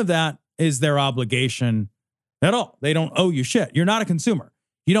 None of that is their obligation at all. They don't owe you shit. You're not a consumer.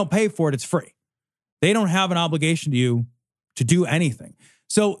 You don't pay for it. It's free. They don't have an obligation to you to do anything.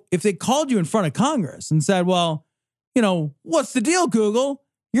 So if they called you in front of Congress and said, well, what's the deal, Google?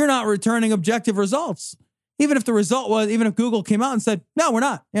 You're not returning objective results. Even if Google came out and said, no, we're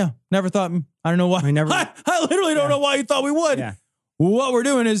not. Yeah. Never thought, I don't know why. I literally don't know why you thought we would. Yeah. What we're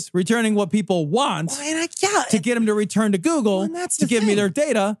doing is returning what people want to get them to return to Google to give me their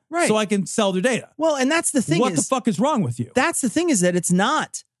data so I can sell their data. Well, and that's the thing. What the fuck is wrong with you? That's the thing, is that it's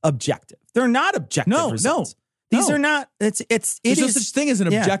not objective. They're not objective results. These are not, There's no such thing as an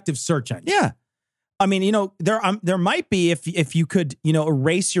objective search engine. Yeah. I mean, there might be if you could,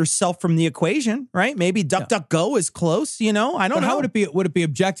 erase yourself from the equation, right? Maybe DuckDuckGo is close, I don't know. How would it be? Would it be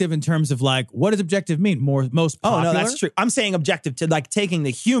objective in terms of like, what does objective mean? Most popular? Oh, no, that's true. I'm saying objective to like taking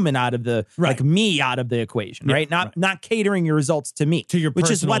the human out of the, like me out of the equation, right? Not catering your results to me, to your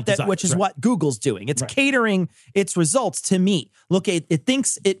personal desires, which is what Google's doing. It's catering its results to me. Look, it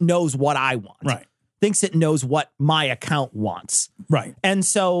thinks it knows what I want. Right. Thinks it knows what my account wants. Right. And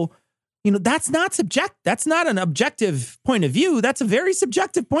so, that's not That's not an objective point of view. That's a very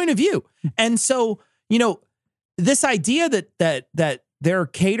subjective point of view. And so, this idea that they're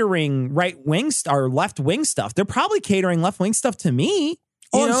catering right-wing or left-wing stuff, they're probably catering left-wing stuff to me.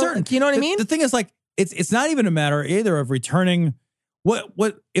 I'm certain. You know what I mean? The thing is, like, it's not even a matter either of returning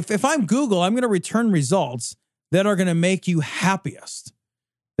if I'm Google, I'm going to return results that are going to make you happiest,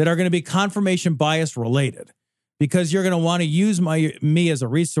 that are going to be confirmation bias related. Because you're going to want to use me as a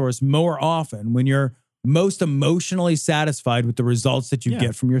resource more often when you're most emotionally satisfied with the results that you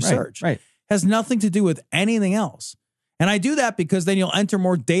get from your search. Right. Has nothing to do with anything else. And I do that because then you'll enter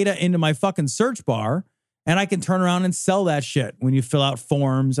more data into my fucking search bar, and I can turn around and sell that shit when you fill out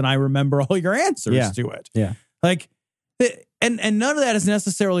forms and I remember all your answers to it. Yeah. Like, and none of that is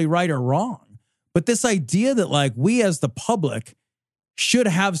necessarily right or wrong. But this idea that like we as the public should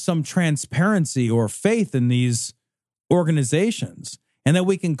have some transparency or faith in these organizations, and that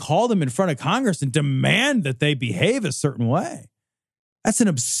we can call them in front of Congress and demand that they behave a certain way. That's an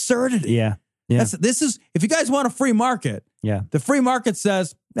absurdity. Yeah. This is, if you guys want a free market, the free market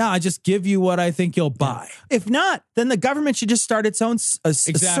says, no, I just give you what I think you'll buy. If not, then the government should just start its own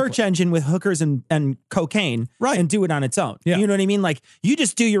search engine with hookers and cocaine, and do it on its own. Yeah. You know what I mean? Like, you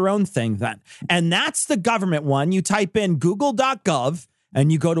just do your own thing then. And that's the government one. You type in google.gov and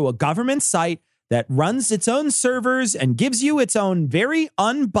you go to a government site that runs its own servers and gives you its own very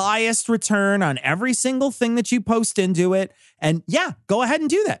unbiased return on every single thing that you post into it. And go ahead and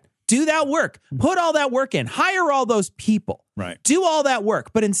do that. Do that work. Put all that work in. Hire all those people. Right. Do all that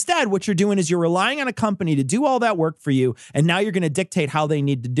work. But instead, what you're doing is you're relying on a company to do all that work for you, and now you're going to dictate how they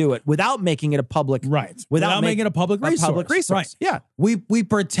need to do it without making it a public Without making it a public resource. Right. Yeah. We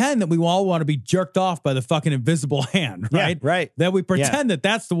pretend that we all want to be jerked off by the fucking invisible hand, right? Yeah, right. That we pretend that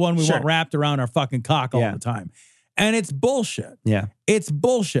that's the one we Sure. want wrapped around our fucking cock all the time. And it's bullshit. Yeah. It's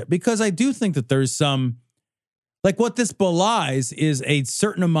bullshit because I do think that there's some, like what this belies is a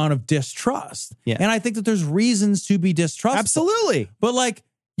certain amount of distrust. Yeah. And I think that there's reasons to be distrustful. Absolutely. But like,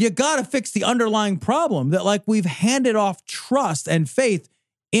 you got to fix the underlying problem that like we've handed off trust and faith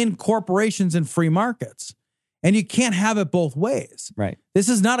in corporations and free markets. And you can't have it both ways. Right. This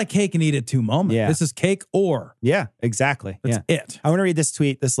is not a cake and eat it too moment. Yeah. This is cake or. Yeah, exactly. That's it. I want to read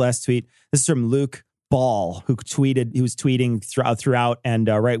this last tweet. This is from Luke Ball, who was tweeting throughout, and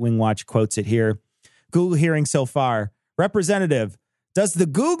Right Wing Watch quotes it here. Google hearing so far. Representative, does the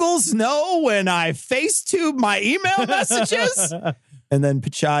Googles know when I FaceTube my email messages? And then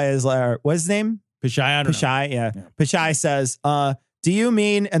Pichai is like, what's his name? Pichai, I don't know. Yeah. Pichai says, do you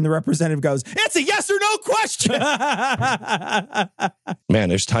mean? And the representative goes, it's a yes or no question. Man,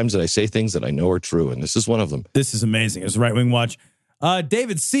 there's times that I say things that I know are true, and this is one of them. This is amazing. It's Right Wing Watch.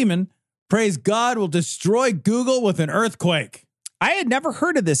 David Seaman, praise God, will destroy Google with an earthquake. I had never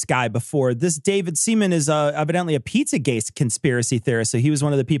heard of this guy before. This David Seaman is evidently a Pizzagate conspiracy theorist. So he was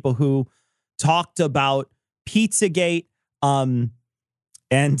one of the people who talked about Pizzagate. And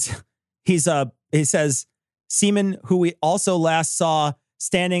he says Seaman, who we also last saw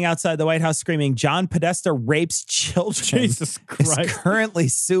standing outside the White House screaming, John Podesta rapes children. Jesus Christ. Is currently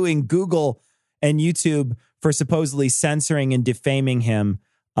suing Google and YouTube for supposedly censoring and defaming him.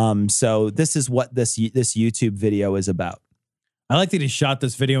 So this is what this YouTube video is about. I like that he shot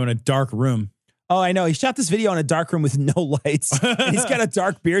this video in a dark room. Oh, I know. He shot this video in a dark room with no lights. And he's got a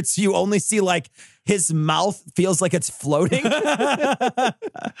dark beard, so you only see like his mouth feels like it's floating. I've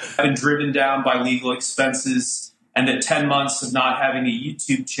been driven down by legal expenses, and that 10 months of not having a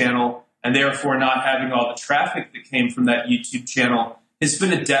YouTube channel and therefore not having all the traffic that came from that YouTube channel has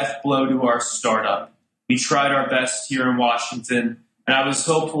been a death blow to our startup. We tried our best here in Washington, and I was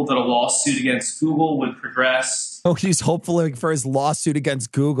hopeful that a lawsuit against Google would progress. Oh, he's hopeful for his lawsuit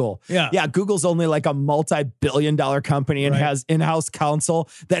against Google. Yeah, Google's only like a multi-billion-dollar company and has in-house counsel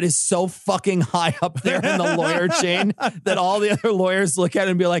that is so fucking high up there in the lawyer chain that all the other lawyers look at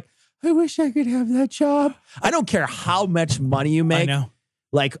it and be like, I wish I could have that job. I don't care how much money you make. I know.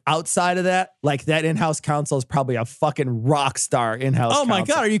 Like outside of that, like that in-house counsel is probably a fucking rock star in-house counsel. Oh my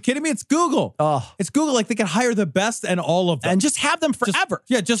God, are you kidding me? It's Google. Oh, it's Google. Like they can hire the best and all of them. And just have them forever.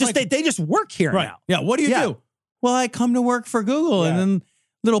 Just like, they just work here now. Yeah, what do you do? Well, I come to work for Google and then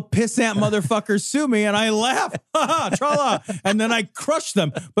little pissant motherfuckers sue me and I laugh, tra-la, and then I crush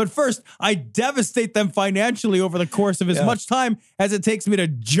them. But first, I devastate them financially over the course of as much time as it takes me to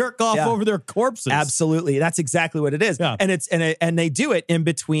jerk off over their corpses. Absolutely. That's exactly what it is. Yeah. And they do it in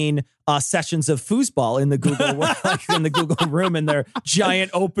between sessions of foosball in the Google like in the Google room in their giant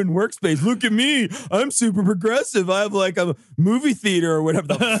open workspace. Look at me. I'm super progressive. I have like a movie theater or whatever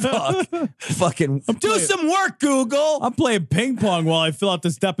the fuck. Fucking do some work, Google. I'm playing ping pong while I fill out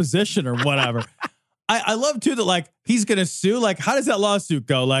this deposition or whatever. I love too that like he's gonna sue. Like, how does that lawsuit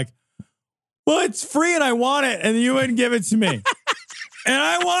go? Like, well, it's free and I want it, and you wouldn't give it to me. And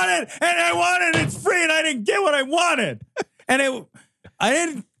I want it, and I want it. It's free, and I didn't get what I wanted, and I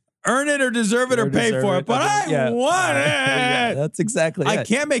didn't earn it or deserve it or pay for it, but I want it. Yeah, that's exactly it. I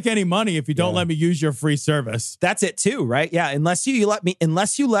can't make any money if you don't let me use your free service. That's it too, right? Yeah, unless you let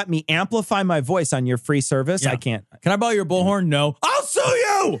me amplify my voice on your free service, I can't. Can I borrow your bullhorn? No. I'll sue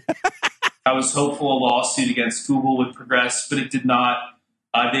you. I was hopeful a lawsuit against Google would progress, but it did not.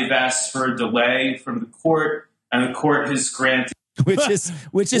 They've asked for a delay from the court, and the court has granted. Which is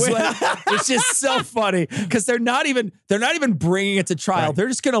so funny because they're not even bringing it to trial. Right. They're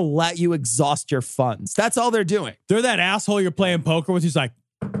just going to let you exhaust your funds. That's all they're doing. They're that asshole you're playing poker with. Who's like,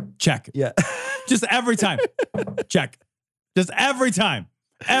 check. Yeah. Just every time. Check. Just every time.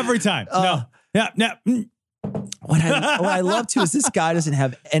 Every time. No. Yeah. No. What I love too is this guy doesn't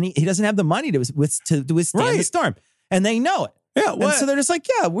have the money to withstand the storm, and they know it. Yeah, and so they're just like,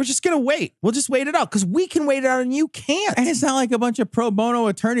 yeah, we're just going to wait. We'll just wait it out because we can wait it out and you can't. And it's not like a bunch of pro bono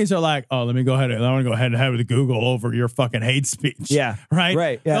attorneys are like, oh, let me go ahead. I want to go ahead and have with Google over your fucking hate speech. Yeah. Right?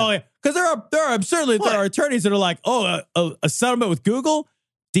 Right. Yeah. Because there are attorneys that are like, oh, a settlement with Google,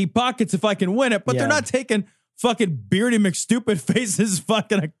 deep pockets if I can win it. But they're not taking fucking Beardy McStupid Face's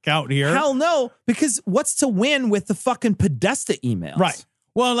fucking account here. Hell no, because what's to win with the fucking Podesta emails? Right.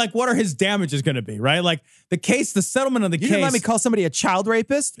 Well, like, what are his damages going to be, right? Like, the settlement of the You case. didn't let me call somebody a child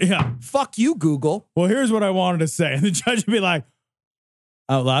rapist? Yeah. Fuck you, Google. Well, here's what I wanted to say. And the judge would be like,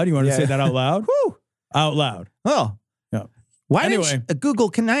 out loud? You want to say that out loud? Woo. Out loud. Oh. Yeah. Why Anyway. didn't you, Google,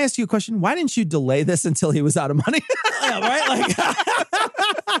 can I ask you a question? Why didn't you delay this until he was out of money? Yeah, right?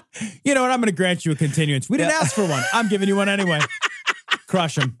 Like, you know what? I'm going to grant you a continuance. We didn't ask for one. I'm giving you one anyway.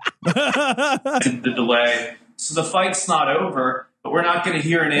 Crush him. The delay. So the fight's not over, but we're not going to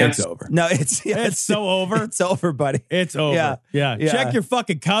hear an answer. It's over. No, it's so over. It's over, buddy. It's over. Yeah. Check your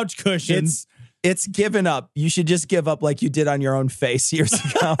fucking couch cushions. It's given up. You should just give up like you did on your own face years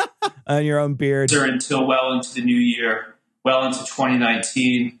ago, on your own beard. Until well into the new year, well into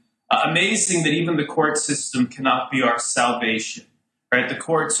 2019. Amazing that even the court system cannot be our salvation, right? The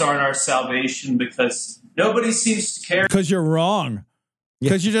courts aren't our salvation because nobody seems to care. Because you're wrong.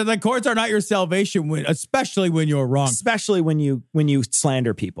 Because the courts are not your salvation, especially when you're wrong. Especially when you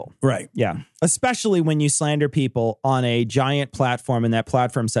slander people. Right. Yeah. Especially when you slander people on a giant platform and that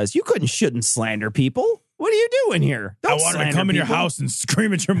platform says, you shouldn't slander people. What are you doing here? I wanted to come in your house and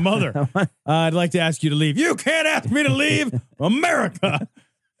scream at your mother. I'd like to ask you to leave. You can't ask me to leave America.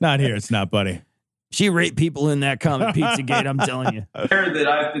 Not here. It's not, buddy. She raped people in that Comet Pizzagate, I'm telling you. That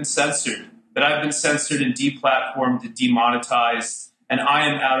I've been censored and deplatformed and demonetized. And I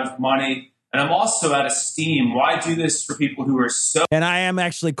am out of money, and I'm also out of steam. Why do this for people who are so... And I am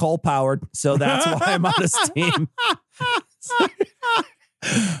actually coal-powered, so that's why I'm out of steam.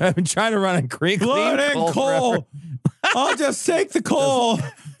 I've been trying to run on clean coal. I'll just take the coal.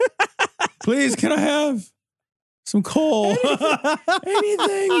 Please, can I have some coal?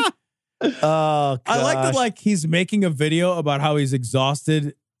 Anything. Oh, gosh. I like that, like, he's making a video about how he's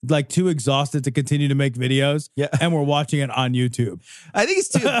exhausted, like too exhausted to continue to make videos. Yeah. And we're watching it on YouTube. I think he's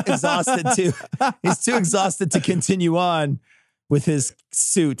too exhausted he's too exhausted to continue on with his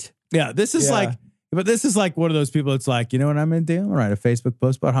suit. Yeah. This is like one of those people. It's like, you know what I'm going to do? I'm going to write a Facebook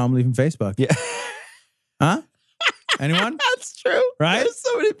post about how I'm leaving Facebook. Yeah. Huh? Anyone? That's true. Right? There's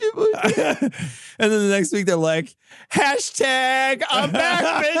so many people who do that. And then the next week they're like, hashtag I'm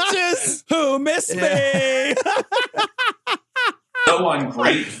back, bitches. Who missed me? So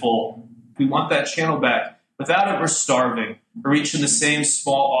ungrateful. We want that channel back. Without it, we're starving. We're reaching the same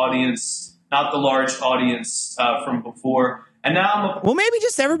small audience, not the large audience from before. And now well, maybe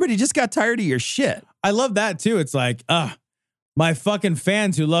just everybody just got tired of your shit. I love that too. It's like, my fucking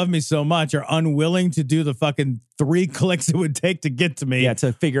fans who love me so much are unwilling to do the fucking 3 clicks it would take to get to me. Yeah,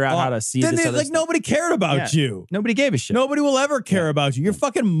 to figure out how to see this other stuff. Nobody cared about you. Nobody gave a shit. Nobody will ever care about you. Your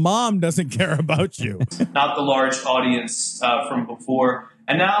fucking mom doesn't care about you. not the large audience from before.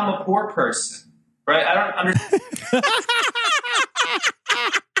 And now I'm a poor person, right? I don't understand.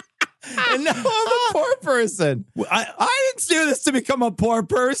 And now I'm a poor person. I didn't do this to become a poor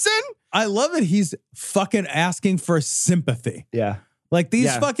person. I love that he's fucking asking for sympathy. Yeah. Like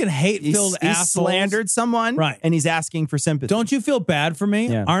these fucking hate-filled assholes. He slandered someone, right? And he's asking for sympathy. Don't you feel bad for me?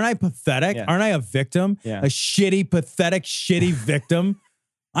 Yeah. Aren't I pathetic? Yeah. Aren't I a victim? Yeah. A shitty, pathetic, shitty victim?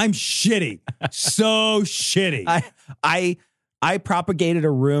 I'm shitty. So shitty. I propagated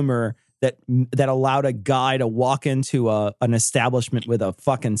a rumor that allowed a guy to walk into an establishment with a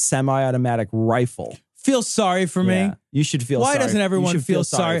fucking semi-automatic rifle. Feel sorry for me. Yeah. You should feel Why sorry. doesn't everyone You should feel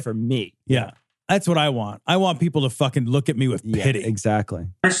sorry for me? Yeah. That's what I want. I want people to fucking look at me with pity. Exactly.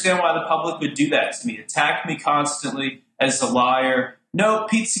 I understand why the public would do that to me. Attack me constantly as a liar. No,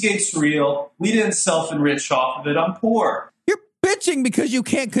 Pizzagate's real. We didn't self-enrich off of it. I'm poor. You're bitching because you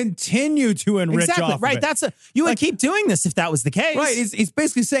can't continue to enrich off of right. it. You would keep doing this if that was the case. Right. He's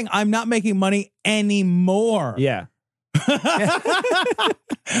basically saying, I'm not making money anymore. Yeah.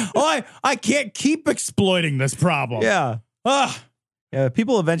 I can't keep exploiting this problem. Yeah. Yeah,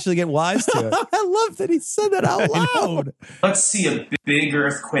 people eventually get wise to it. I love that he said that out loud. Let's see a big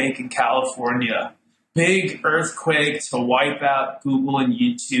earthquake in California. Big earthquake to wipe out Google and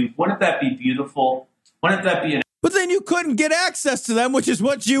YouTube. Wouldn't that be beautiful? Wouldn't that be But then you couldn't get access to them, which is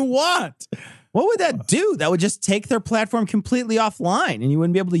what you want. What would that do? That would just take their platform completely offline and you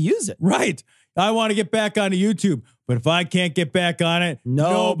wouldn't be able to use it. Right. I want to get back onto YouTube, but if I can't get back on it,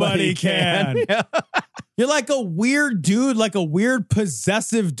 nobody can. Yeah. You're like a weird dude, like a weird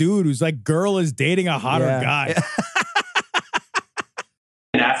possessive dude who's like, girl is dating a hotter guy.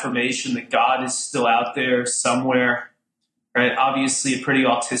 an affirmation that God is still out there somewhere, right? Obviously a pretty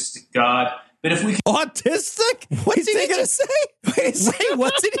autistic God. But if we autistic? What did he just say? Wait,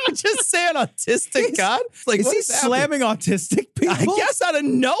 what did he just say? An autistic God? Like, is he slamming autistic people? I guess out of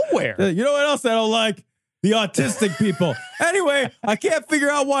nowhere. You know what else I don't like? The autistic people. Anyway, I can't figure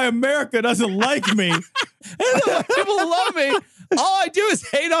out why America doesn't like me. People love me. All I do is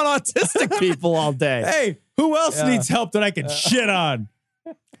hate on autistic people all day. Hey, who else needs help that I can shit on?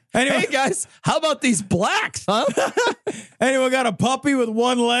 Anyway, hey guys, how about these blacks, huh? Anyone got a puppy with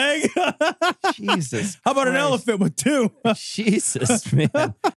one leg? Jesus. How about an elephant with two? Jesus, man.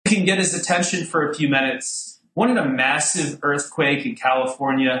 Can get his attention for a few minutes. Wanted a massive earthquake in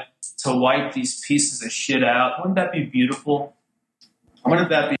California to wipe these pieces of shit out. Wouldn't that be beautiful?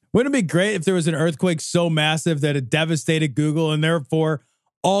 Wouldn't it be great if there was an earthquake so massive that it devastated Google and therefore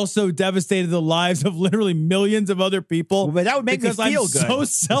also devastated the lives of literally millions of other people? But that would make me feel I'm good. So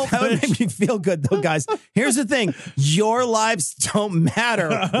selfish. That would make me feel good, though, guys. Here's the thing. Your lives don't matter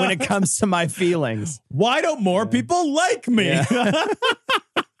when it comes to my feelings. Why don't more people like me? Yeah.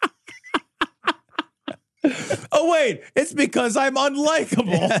 Oh, wait. It's because I'm unlikable.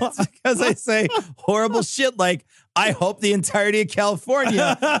 Yeah, it's because I say horrible shit like, I hope the entirety of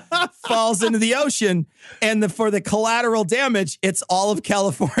California falls into the ocean. And for the collateral damage, it's all of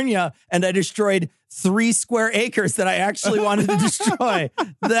California. And I destroyed 3 square acres that I actually wanted to destroy.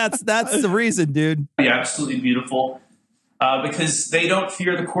 That's the reason, dude. Absolutely beautiful. Because they don't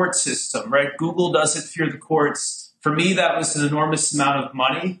fear the court system, right? Google doesn't fear the courts. For me, that was an enormous amount of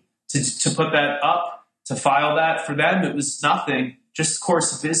money to put that up, to file that. For them, it was nothing, just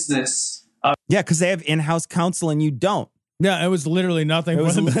course of business. Yeah, because they have in-house counsel and you don't. Yeah, it was literally nothing. It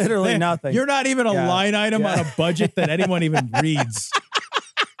was literally nothing. You're not even a line item on a budget that anyone even reads.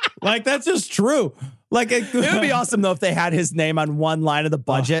 Like, that's just true. Like, it would be awesome, though, if they had his name on one line of the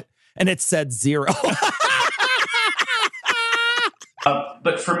budget and it said 0.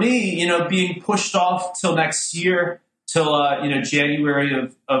 But for me, being pushed off till next year, till January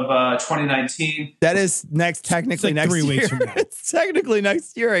of 2019. That is technically next 3 year. Weeks from now. It's technically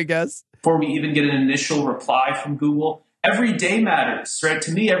next year, I guess. Before we even get an initial reply from Google, every day matters, right?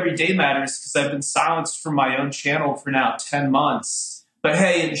 To me, every day matters because I've been silenced from my own channel for now 10 months. But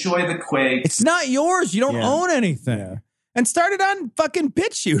hey, enjoy the quake. It's not yours. You don't own anything. Yeah. And start it on fucking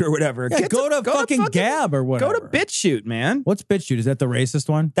BitChute or whatever. Yeah, go to fucking Gab or whatever. Go to BitChute, man. What's BitChute? Is that the racist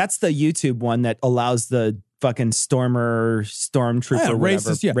one? That's the YouTube one that allows the fucking stormtrooper,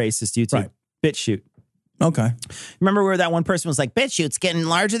 racist, racist YouTube. Right. BitChute. Okay. Remember where that one person was like, BitChute's getting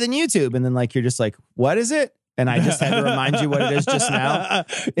larger than YouTube. And then you're just like, what is it? And I just had to remind you what it is just now.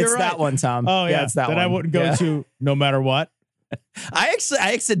 It's that one, Tom. Oh, yeah. It's that one. I wouldn't go to no matter what. I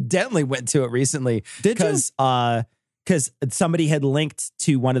accidentally went to it recently. Did you? Because somebody had linked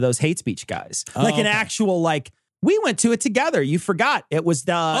to one of those hate speech guys. An actual, we went to it together. You forgot. It was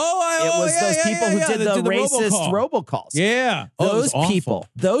those people who did the racist robocalls. Yeah. Those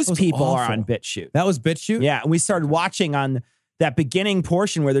people are on BitChute. That was BitChute? Yeah. And we started watching on that beginning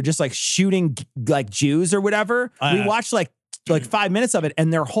portion where they're just shooting Jews or whatever. We watched like 5 minutes of it,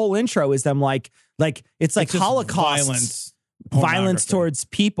 and their whole intro is them it's Holocaust violence towards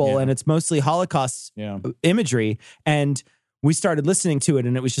people, and it's mostly Holocaust imagery. And we started listening to it,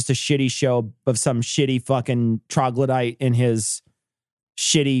 and it was just a shitty show of some shitty fucking troglodyte in his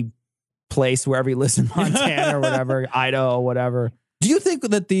shitty place wherever he lives in Montana or whatever, Idaho, whatever. Do you think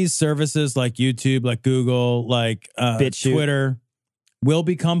that these services like YouTube, like Google, like Twitter will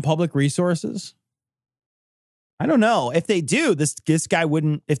become public resources? I don't know. If they do, this guy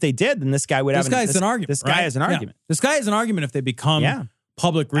wouldn't. If they did, then this guy would have an argument. This guy has an argument. This guy has an argument if they become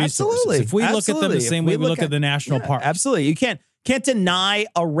public resources. Absolutely. If we look at them the same way we look at the national parks. Absolutely. You can't deny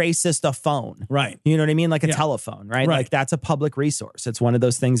a racist a phone. Right. You know what I mean? Like a telephone, right? Like that's a public resource. It's one of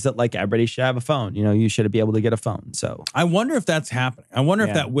those things that everybody should have a phone. You should be able to get a phone. So I wonder if that's happening. I wonder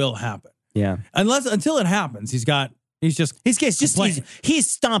if that will happen. Yeah. Until it happens, he's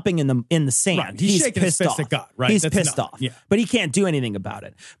stomping in the sand. Right. He's shaking his fist at God. Right. He's pissed off. Yeah. But he can't do anything about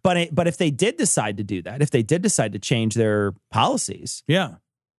it. But if they did decide to do that, if they did decide to change their policies, and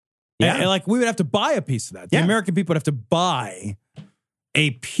we would have to buy a piece of that. The American people would have to buy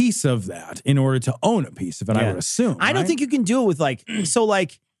a piece of that in order to own a piece of it. I would assume. I don't think you can do it with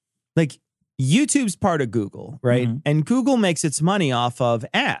YouTube's part of Google, right? Mm-hmm. And Google makes its money off of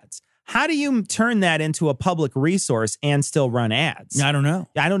ads. How do you turn that into a public resource and still run ads? I don't know.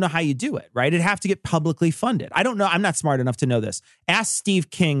 I don't know how you do it, right? It'd have to get publicly funded. I don't know. I'm not smart enough to know this. Ask Steve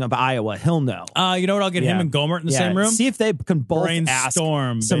King of Iowa. He'll know. You know what? I'll get him and Gomert in the same room. See if they can both ask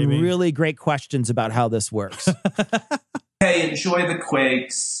some really great questions about how this works. Hey, enjoy the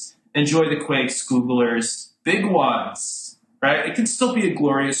quakes. Enjoy the quakes, Googlers. Big ones, right? It can still be a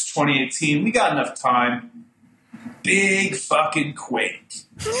glorious 2018. We got enough time. Big fucking quake.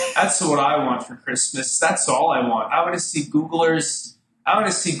 That's what I want for Christmas. That's all I want. I want to see Googlers. I want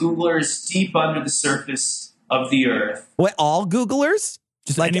to see Googlers deep under the surface of the earth. What, all Googlers?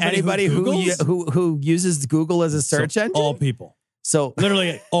 Just like anybody who uses Google as a search engine? All people. So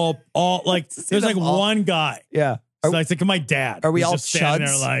literally all like there's like one guy. Yeah. So it's like my dad. Are we He's all just standing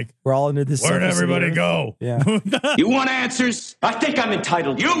chuds? there like, we're all under this. where'd surface of the everybody earth? go? Yeah. You want answers? I think I'm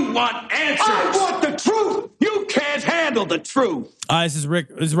entitled. You want answers? I want the truth. You can't handle the truth. This is Rick.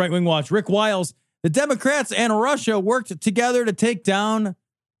 This is Right Wing Watch. Rick Wiles. The Democrats and Russia worked together to take down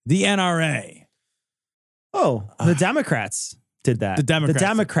the NRA. Oh, the Democrats did that. The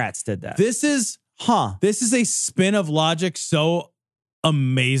Democrats did that. This is This is a spin of logic so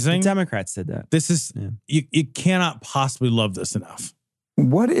amazing. The Democrats did that. This is you cannot possibly love this enough.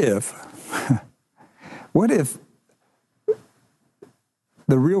 What if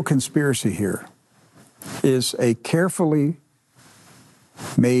the real conspiracy here is a carefully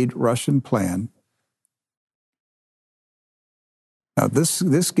made Russian plan? Now this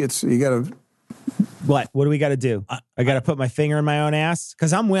gets, you got to. What do we got to do? I got to put my finger in my own ass?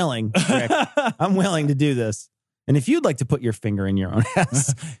 Because I'm willing, Rick. I'm willing to do this. And if you'd like to put your finger in your own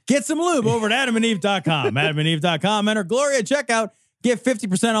ass, get some lube over at adamandeve.com. Adamandeve.com. Enter Glory at checkout. Get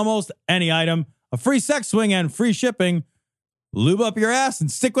 50% almost any item, a free sex swing, and free shipping. Lube up your ass and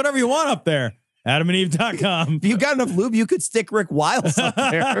stick whatever you want up there. Adamandeve.com. If you got enough lube, you could stick Rick Wiles up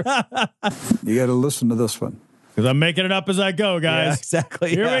there. You got to listen to this one. Because I'm making it up as I go, guys. Yeah, exactly.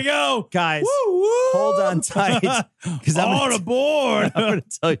 Here we go. Guys, woo. Hold on tight. Because I'm on aboard. I'm going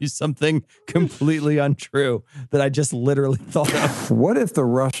to tell you something completely untrue that I just literally thought of. What if the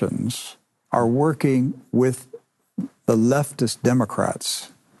Russians are working with the leftist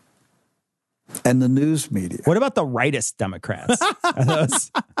Democrats and the news media? What about the rightist Democrats?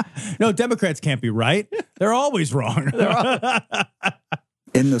 No, Democrats can't be right. They're always wrong.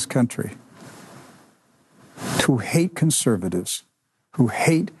 In this country, who hate conservatives, who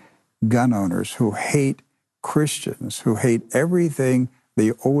hate gun owners, who hate Christians, who hate everything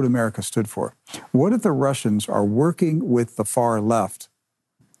the old America stood for. What if the Russians are working with the far left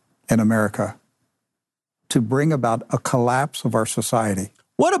in America to bring about a collapse of our society?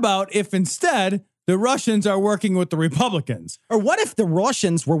 What about if instead the Russians are working with the Republicans? Or what if the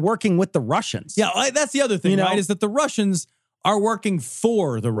Russians were working with the Russians? Yeah, that's the other thing, right? Is that the Russians are working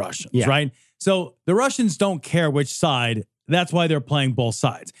for the Russians, right? So the Russians don't care which side. That's why they're playing both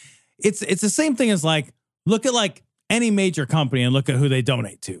sides. It's the same thing as like, look at like any major company and look at who they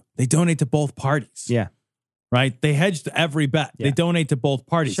donate to. They donate to both parties. Yeah. Right? They hedged every bet. Yeah. They donate to both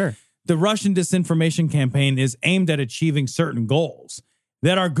parties. Sure. The Russian disinformation campaign is aimed at achieving certain goals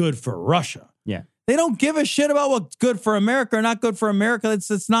that are good for Russia. Yeah. They don't give a shit about what's good for America or not good for America.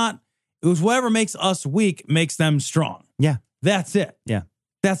 It's not, it was whatever makes us weak makes them strong. Yeah. That's it. Yeah.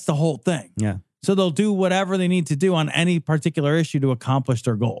 That's the whole thing. Yeah. So they'll do whatever they need to do on any particular issue to accomplish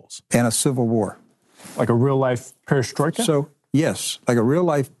their goals. And a civil war. Like a real life perestroika? So, yes, like a real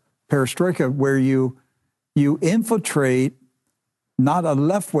life perestroika where you infiltrate not a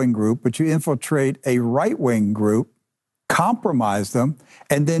left-wing group, but you infiltrate a right-wing group, compromise them,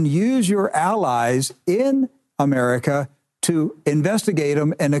 and then use your allies in America to investigate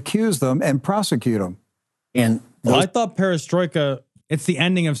them and accuse them and prosecute them. And I thought perestroika, it's the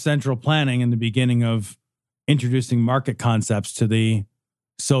ending of central planning and the beginning of introducing market concepts to the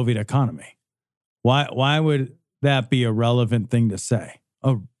Soviet economy. Why would that be a relevant thing to say?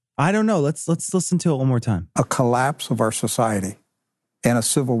 Oh, I don't know. Let's listen to it one more time. A collapse of our society and a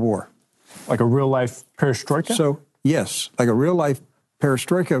civil war. Like a real life perestroika? So, yes, like a real life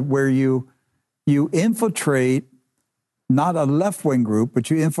perestroika where you infiltrate not a left-wing group, but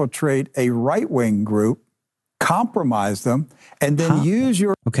you infiltrate a right-wing group, compromise them, and then use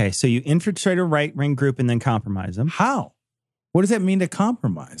your... Okay, so you infiltrate a right-wing group and then compromise them. How? What does that mean to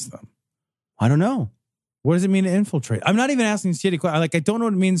compromise them? I don't know. What does it mean to infiltrate? I'm not even asking shitty questions. Like, I don't know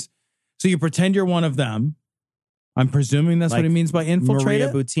what it means. So you pretend you're one of them. I'm presuming that's what it means by infiltrate.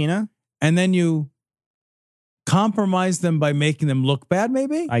 Maria Butina? And then you compromise them by making them look bad,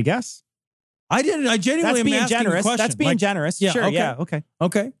 maybe? I guess. I genuinely That's am being asking generous. a question. That's being generous. Yeah, Sure, okay. yeah, okay.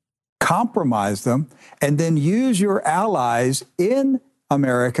 Okay. Compromise them, and then use your allies in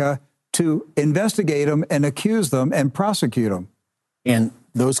America to investigate them and accuse them and prosecute them. And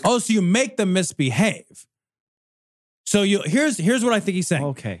those... Oh, so you make them misbehave. So here's what I think he's saying.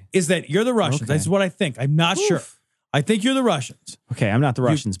 Okay. Is that you're the Russians. Okay. This is what I think. I'm not sure. I think you're the Russians. Okay, I'm not the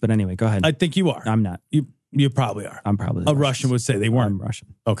Russians, but anyway, go ahead. I think you are. I'm not. You probably are. I'm probably a Russian would say they weren't. I'm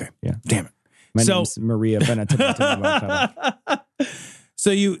Russian. Okay. Yeah. Damn it. My name's Maria Benedetta.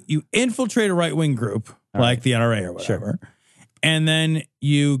 So you infiltrate a right-wing group like the NRA or whatever, and then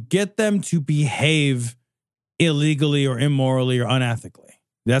you get them to behave illegally or immorally or unethically.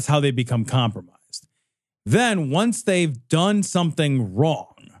 That's how they become compromised. Then once they've done something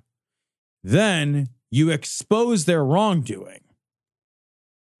wrong, then you expose their wrongdoing.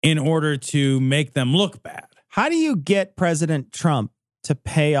 in order to make them look bad. How do you get President Trump to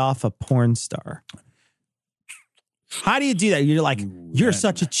pay off a porn star? How do you do that? You're like, you're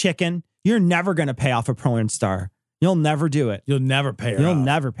such a chicken. You're never going to pay off a porn star. You'll never do it. You'll never pay her You'll off.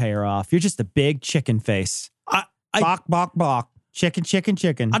 never pay her off. You're just a big chicken face. Bok, bok, bok. Chicken, chicken,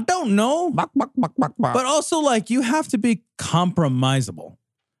 chicken. I don't know. Bok, bok, bok, bok, bok. But also, like, you have to be compromisable.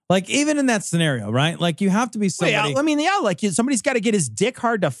 Like, even in that scenario, right? Like, you have to be somebody. Like, somebody's got to get his dick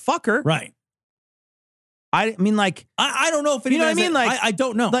hard to fuck her. Right. I mean, like, I don't know if you know what I mean? Like, I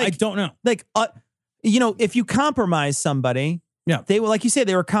don't know. Like, I don't know. Like, if you compromise somebody, yeah, they were, like you say,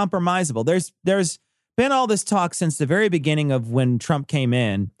 they were compromisable. There's been all this talk since the very beginning of when Trump came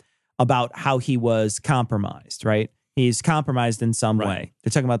in about how he was compromised, right? He's compromised in some way.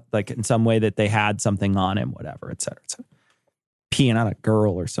 They're talking about like in some way that they had something on him, whatever, et cetera, et cetera. Peeing on a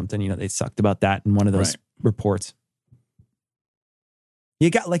girl or something. You know, they sucked about that in one of those reports. You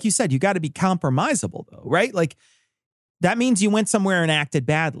got, like you said, you got to be compromisable though, right? Like that means you went somewhere and acted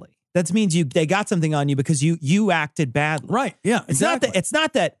badly. That means they got something on you because you acted badly. Right. Yeah. Exactly. It's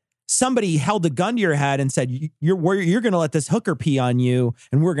not that somebody held a gun to your head and said, you're going to let this hooker pee on you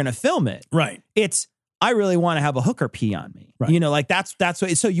and we're going to film it. Right. It's, I really want to have a hooker pee on me. Right. You know, like that's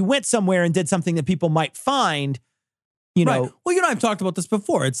what, so you went somewhere and did something that people might find, you know. Right. Well, I've talked about this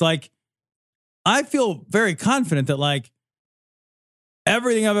before. It's like, I feel very confident that like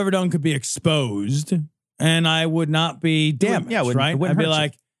everything I've ever done could be exposed and I would not be damaged. Right. I'd be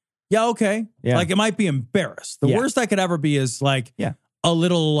like, yeah, okay. Yeah. Like it might be embarrassed. The worst I could ever be is like a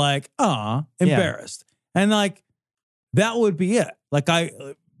little like, embarrassed. And like, that would be it. Like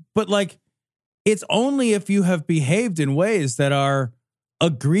but like, it's only if you have behaved in ways that are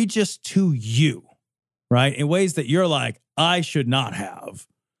egregious to you, right? In ways that you're like, I should not have.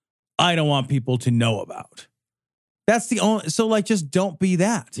 I don't want people to know about. That's the only, so like, just don't be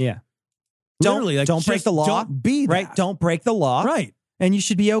that. Yeah. Literally, like, don't break the law. Don't be that. Right. Don't break the law. Right. And you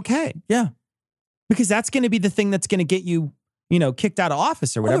should be okay. Yeah. Because that's going to be the thing that's going to get you, kicked out of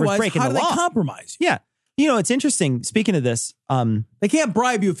office or whatever. Otherwise, breaking how the do law. they compromise you? Yeah. It's interesting. Speaking of this, they can't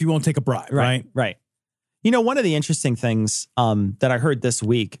bribe you if you won't take a bribe, right? Right. One of the interesting things that I heard this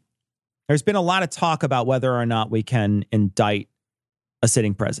week, there's been a lot of talk about whether or not we can indict a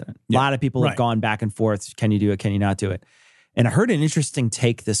sitting president. A lot of people have gone back and forth. Can you do it? Can you not do it? And I heard an interesting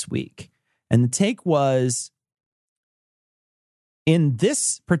take this week. And the take was, in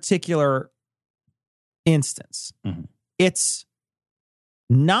this particular instance, it's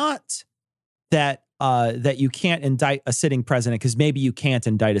not that that you can't indict a sitting president, because maybe you can't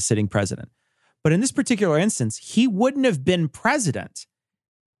indict a sitting president. But in this particular instance, he wouldn't have been president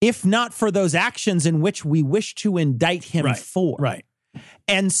if not for those actions in which we wish to indict him for. Right.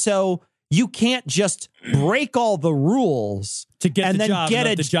 And so you can't just break all the rules to get and the then job, get and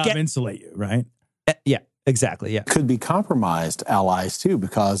let the job insulate you, right? Yeah, exactly. Yeah. Could be compromised allies too,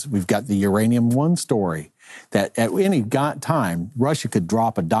 because we've got the Uranium One story that at any time Russia could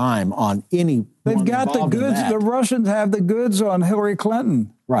drop a dime on any. They've got the goods. The Russians have the goods on Hillary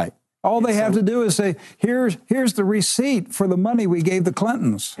Clinton. Right. All they have to do is say, here's the receipt for the money we gave the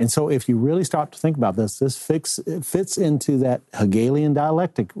Clintons. And so if you really stop to think about this fits into that Hegelian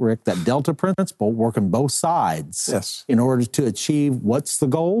dialectic, Rick, that Delta principle, working both sides in order to achieve what's the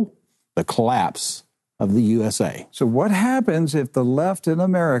goal? The collapse of the USA. So what happens if the left in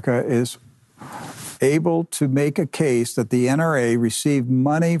America is able to make a case that the NRA received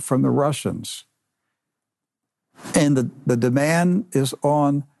money from the Russians and the demand is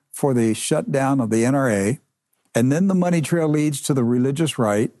on for the shutdown of the NRA, and then the money trail leads to the religious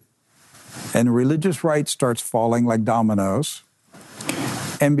right, and the religious right starts falling like dominoes.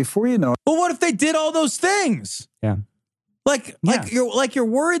 And before you know it... But what if they did all those things? Yeah. Like you're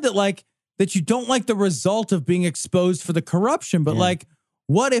worried that you don't like the result of being exposed for the corruption, but like,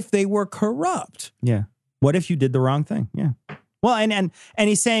 what if they were corrupt? Yeah. What if you did the wrong thing? Yeah. Well, and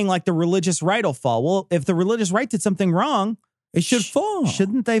he's saying like the religious right will fall. Well, if the religious right did something wrong, it should fall.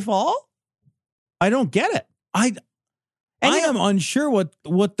 Shouldn't they fall? I don't get it. I am unsure what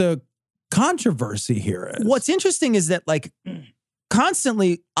the controversy here is. What's interesting is that like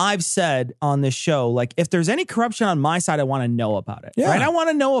constantly I've said on this show, like if there's any corruption on my side, I want to know about it. Yeah. Right? I want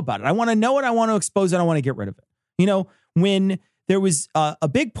to know about it. I want to know it. I want to expose it. I want to get rid of it. When there was a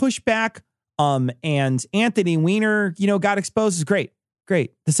big pushback and Anthony Weiner, got exposed, is great.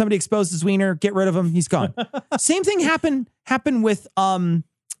 Great. Did somebody expose his wiener? Get rid of him. He's gone. Same thing happened with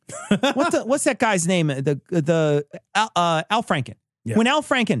what's that guy's name? The Al Franken. Yeah.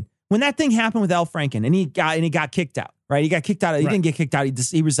 When that thing happened with Al Franken and he got kicked out, right? He got kicked out. He didn't get kicked out.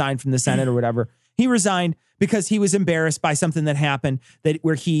 He resigned from the Senate or whatever. He resigned because he was embarrassed by something that happened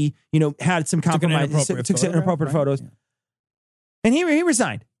where he, had some compromise, took inappropriate photos. Yeah. And he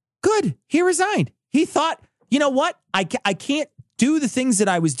resigned. Good. He resigned. He thought, you know what? I can't do the things that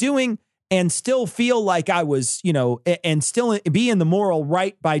I was doing and still feel like I was, and still be in the moral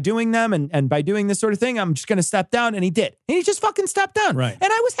right by doing them and by doing this sort of thing. I'm just going to step down. And he did. And he just fucking stepped down. Right. And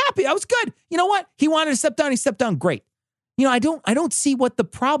I was happy. I was good. You know what? He wanted to step down. He stepped down. Great. I don't see what the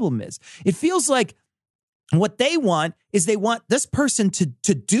problem is. It feels like what they want is they want this person to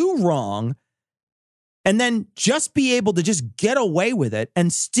do wrong and then just be able to just get away with it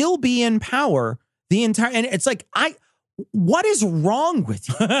and still be in power the entire. And it's like, what is wrong with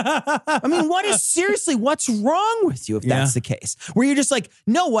you? I mean, what's wrong with you if that's the case? Where you're just like,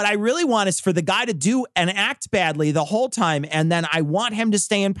 no, what I really want is for the guy to do and act badly the whole time. And then I want him to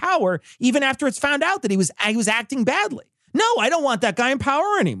stay in power even after it's found out that he was acting badly. No, I don't want that guy in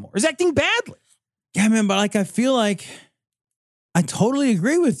power anymore. He's acting badly. Yeah, man, but I feel like I totally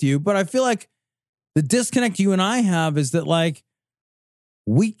agree with you, but I feel like the disconnect you and I have is that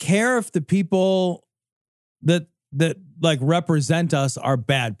we care if the people that represent us are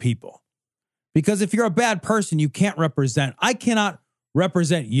bad people. Because if you're a bad person, you can't represent. I cannot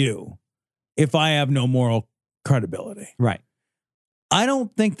represent you if I have no moral credibility. Right. I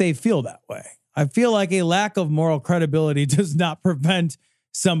don't think they feel that way. I feel like a lack of moral credibility does not prevent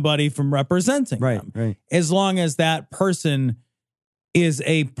somebody from representing them. Right. As long as that person is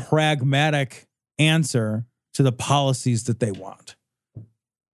a pragmatic answer to the policies that they want.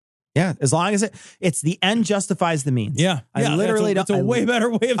 Yeah, as long as it's the end justifies the means. Yeah. I literally that's a way better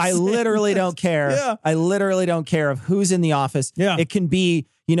way of I saying literally that. don't care. Yeah. I literally don't care of who's in the office. Yeah. It can be,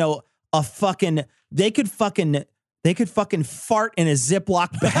 a fucking they could fucking fart in a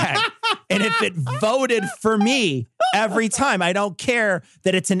Ziploc bag. And if it voted for me every time, I don't care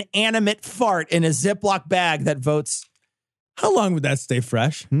that it's an animate fart in a Ziploc bag that votes. How long would that stay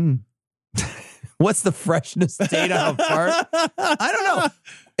fresh? What's the freshness date on a fart? I don't know.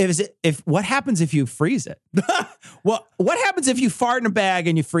 What happens if you freeze it? Well, what happens if you fart in a bag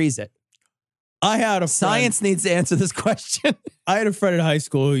and you freeze it? I had a friend. Science needs to answer this question. I had a friend in high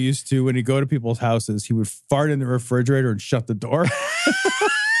school who used to, when he'd go to people's houses, he would fart in the refrigerator and shut the door. All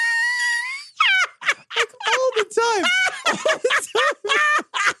the time.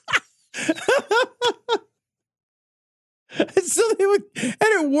 And so they would, and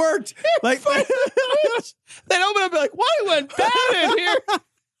it worked. Like they'd open up and be like, "Why went bad in here?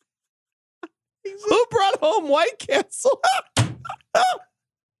 Who brought home White Castle?"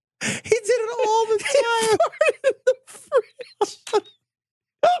 He did it all the time. In the fridge.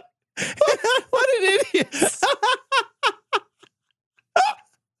 What an idiot!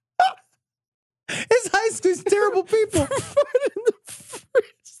 His high school's terrible people. In the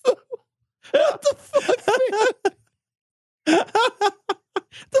fridge. What the fuck, man?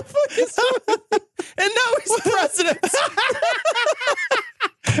 The fuck is that? And now he's president.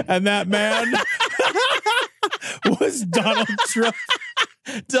 And that man was Donald Trump.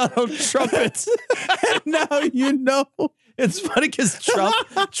 Donald Trumpet. And now you know. It's funny because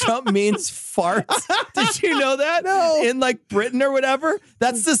Trump means fart. Did you know that? No. In Britain or whatever,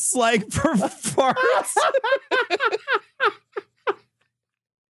 that's the slang for farts.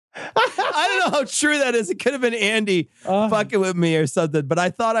 I don't know how true that is. It could have been Andy fucking with me or something, but I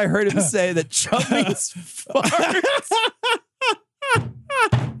thought I heard him say that Trump means farts.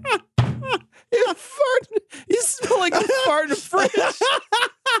 You smell like a fart in a fridge.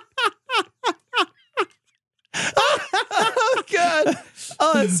 Oh, God.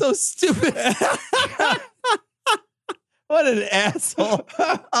 Oh, that's so stupid. What an asshole.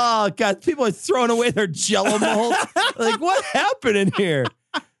 Oh, God. People are throwing away their Jell-O molds. Like, what happened in here?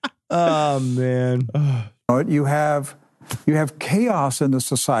 Oh, man. You have chaos in the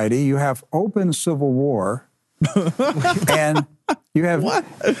society. You have open civil war. And you have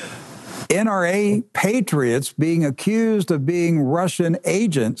NRA patriots being accused of being Russian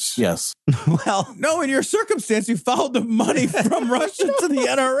agents. Yes. Well, no, in your circumstance, you followed the money from Russia to the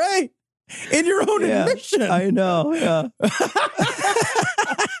NRA in your own admission. I know. Yeah.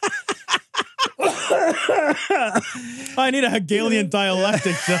 I need a Hegelian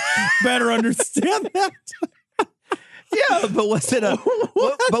dialectic to better understand that. Yeah, but was it a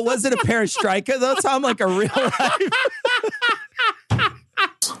perestroika though, Tom? Like a real life?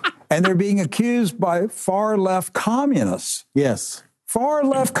 And they're being accused by far left communists. Yes. Far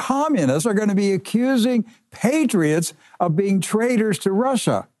left communists are going to be accusing patriots of being traitors to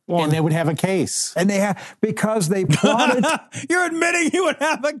Russia. And they would have a case. And they have, because they plotted. You're admitting you would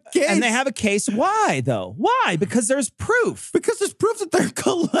have a case. And they have a case. Why, though? Why? Because there's proof. Because there's proof that they're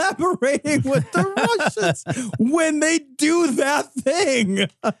collaborating with the Russians when they do that thing.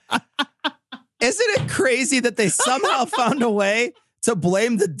 Isn't it crazy that they somehow found a way to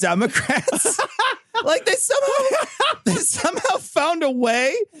blame the Democrats? Like they somehow found a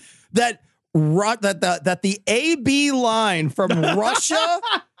way that the AB line from Russia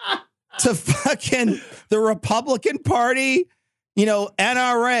to fucking the Republican Party,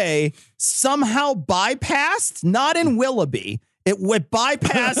 NRA, somehow bypassed, not in Willoughby. It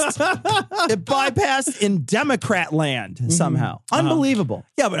bypassed in Democrat land somehow. Unbelievable.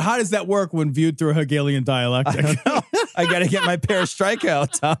 Yeah, but how does that work when viewed through a Hegelian dialectic? I don't know. I got to get my perestroika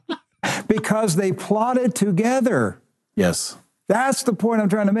out, Tom. Because they plotted together. Yes. That's the point I'm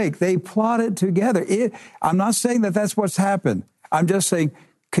trying to make. They plotted together. I'm not saying that that's what's happened. I'm just saying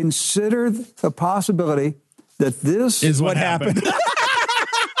consider the possibility that this is what happened.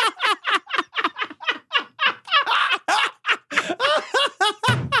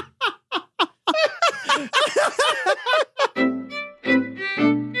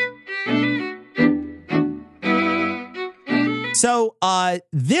 So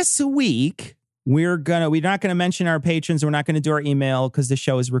this week, we're not gonna mention our patrons. We're not gonna do our email because the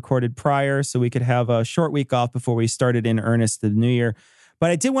show is recorded prior, so we could have a short week off before we started in earnest the new year. But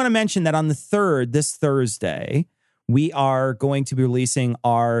I did want to mention that on the 3rd, this Thursday, we are going to be releasing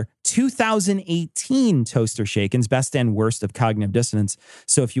our 2018 Toaster Shakens, best and worst of cognitive dissonance.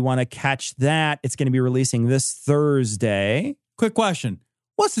 So if you want to catch that, it's going to be releasing this Thursday. Quick question.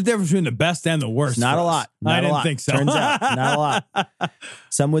 What's the difference between the best and the worst? Not a lot. I didn't think so. Turns out, not a lot.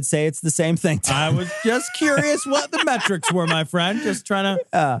 Some would say it's the same thing. I was just curious what the metrics were, my friend. Just trying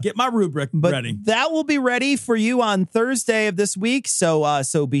to get my rubric ready. That will be ready for you on Thursday of this week.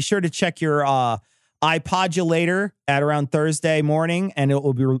 So be sure to check your iPodulator at around Thursday morning, and it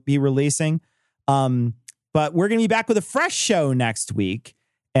will be releasing. But we're going to be back with a fresh show next week.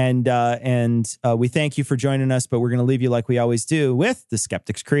 And we thank you for joining us, but we're going to leave you like we always do with the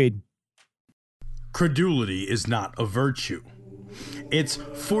Skeptic's Creed. Credulity is not a virtue. It's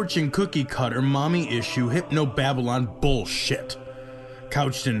fortune cookie cutter, mommy issue, hypno-Babylon bullshit.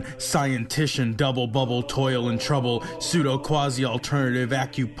 Couched in scientician, double bubble, toil and trouble, pseudo quasi alternative,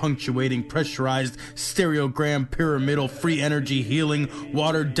 acupunctuating, pressurized, stereogram, pyramidal, free energy healing,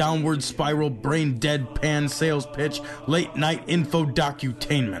 watered downward spiral, brain deadpan sales pitch, late night info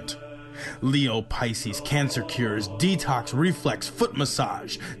docutainment. Leo, Pisces, cancer cures, detox, reflex, foot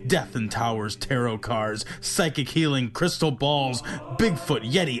massage, death and towers, tarot cards, psychic healing, crystal balls, Bigfoot,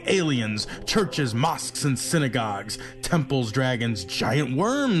 Yeti, aliens, churches, mosques and synagogues, temples, dragons, giant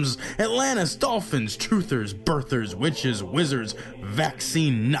worms, Atlantis, dolphins, truthers, birthers, witches, wizards,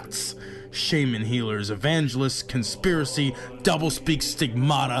 vaccine nuts, shaman healers, evangelists, conspiracy, doublespeak,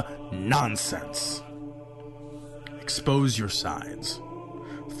 stigmata, nonsense. Expose your sides.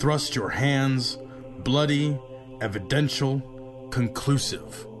 Thrust your hands, bloody, evidential,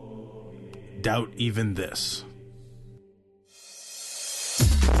 conclusive. Doubt even this.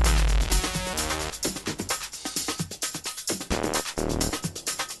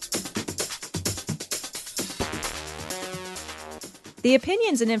 The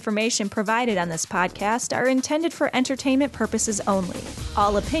opinions and information provided on this podcast are intended for entertainment purposes only.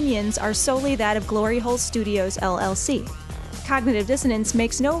 All opinions are solely that of Glory Hole Studios, LLC. Cognitive Dissonance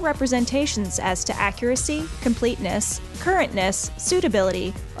makes no representations as to accuracy, completeness, currentness,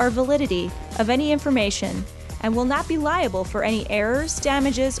 suitability, or validity of any information, and will not be liable for any errors,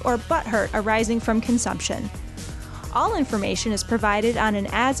 damages, or butthurt arising from consumption. All information is provided on an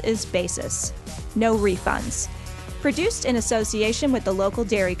as-is basis. No refunds. Produced in association with the local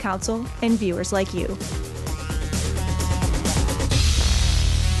Dairy Council and viewers like you.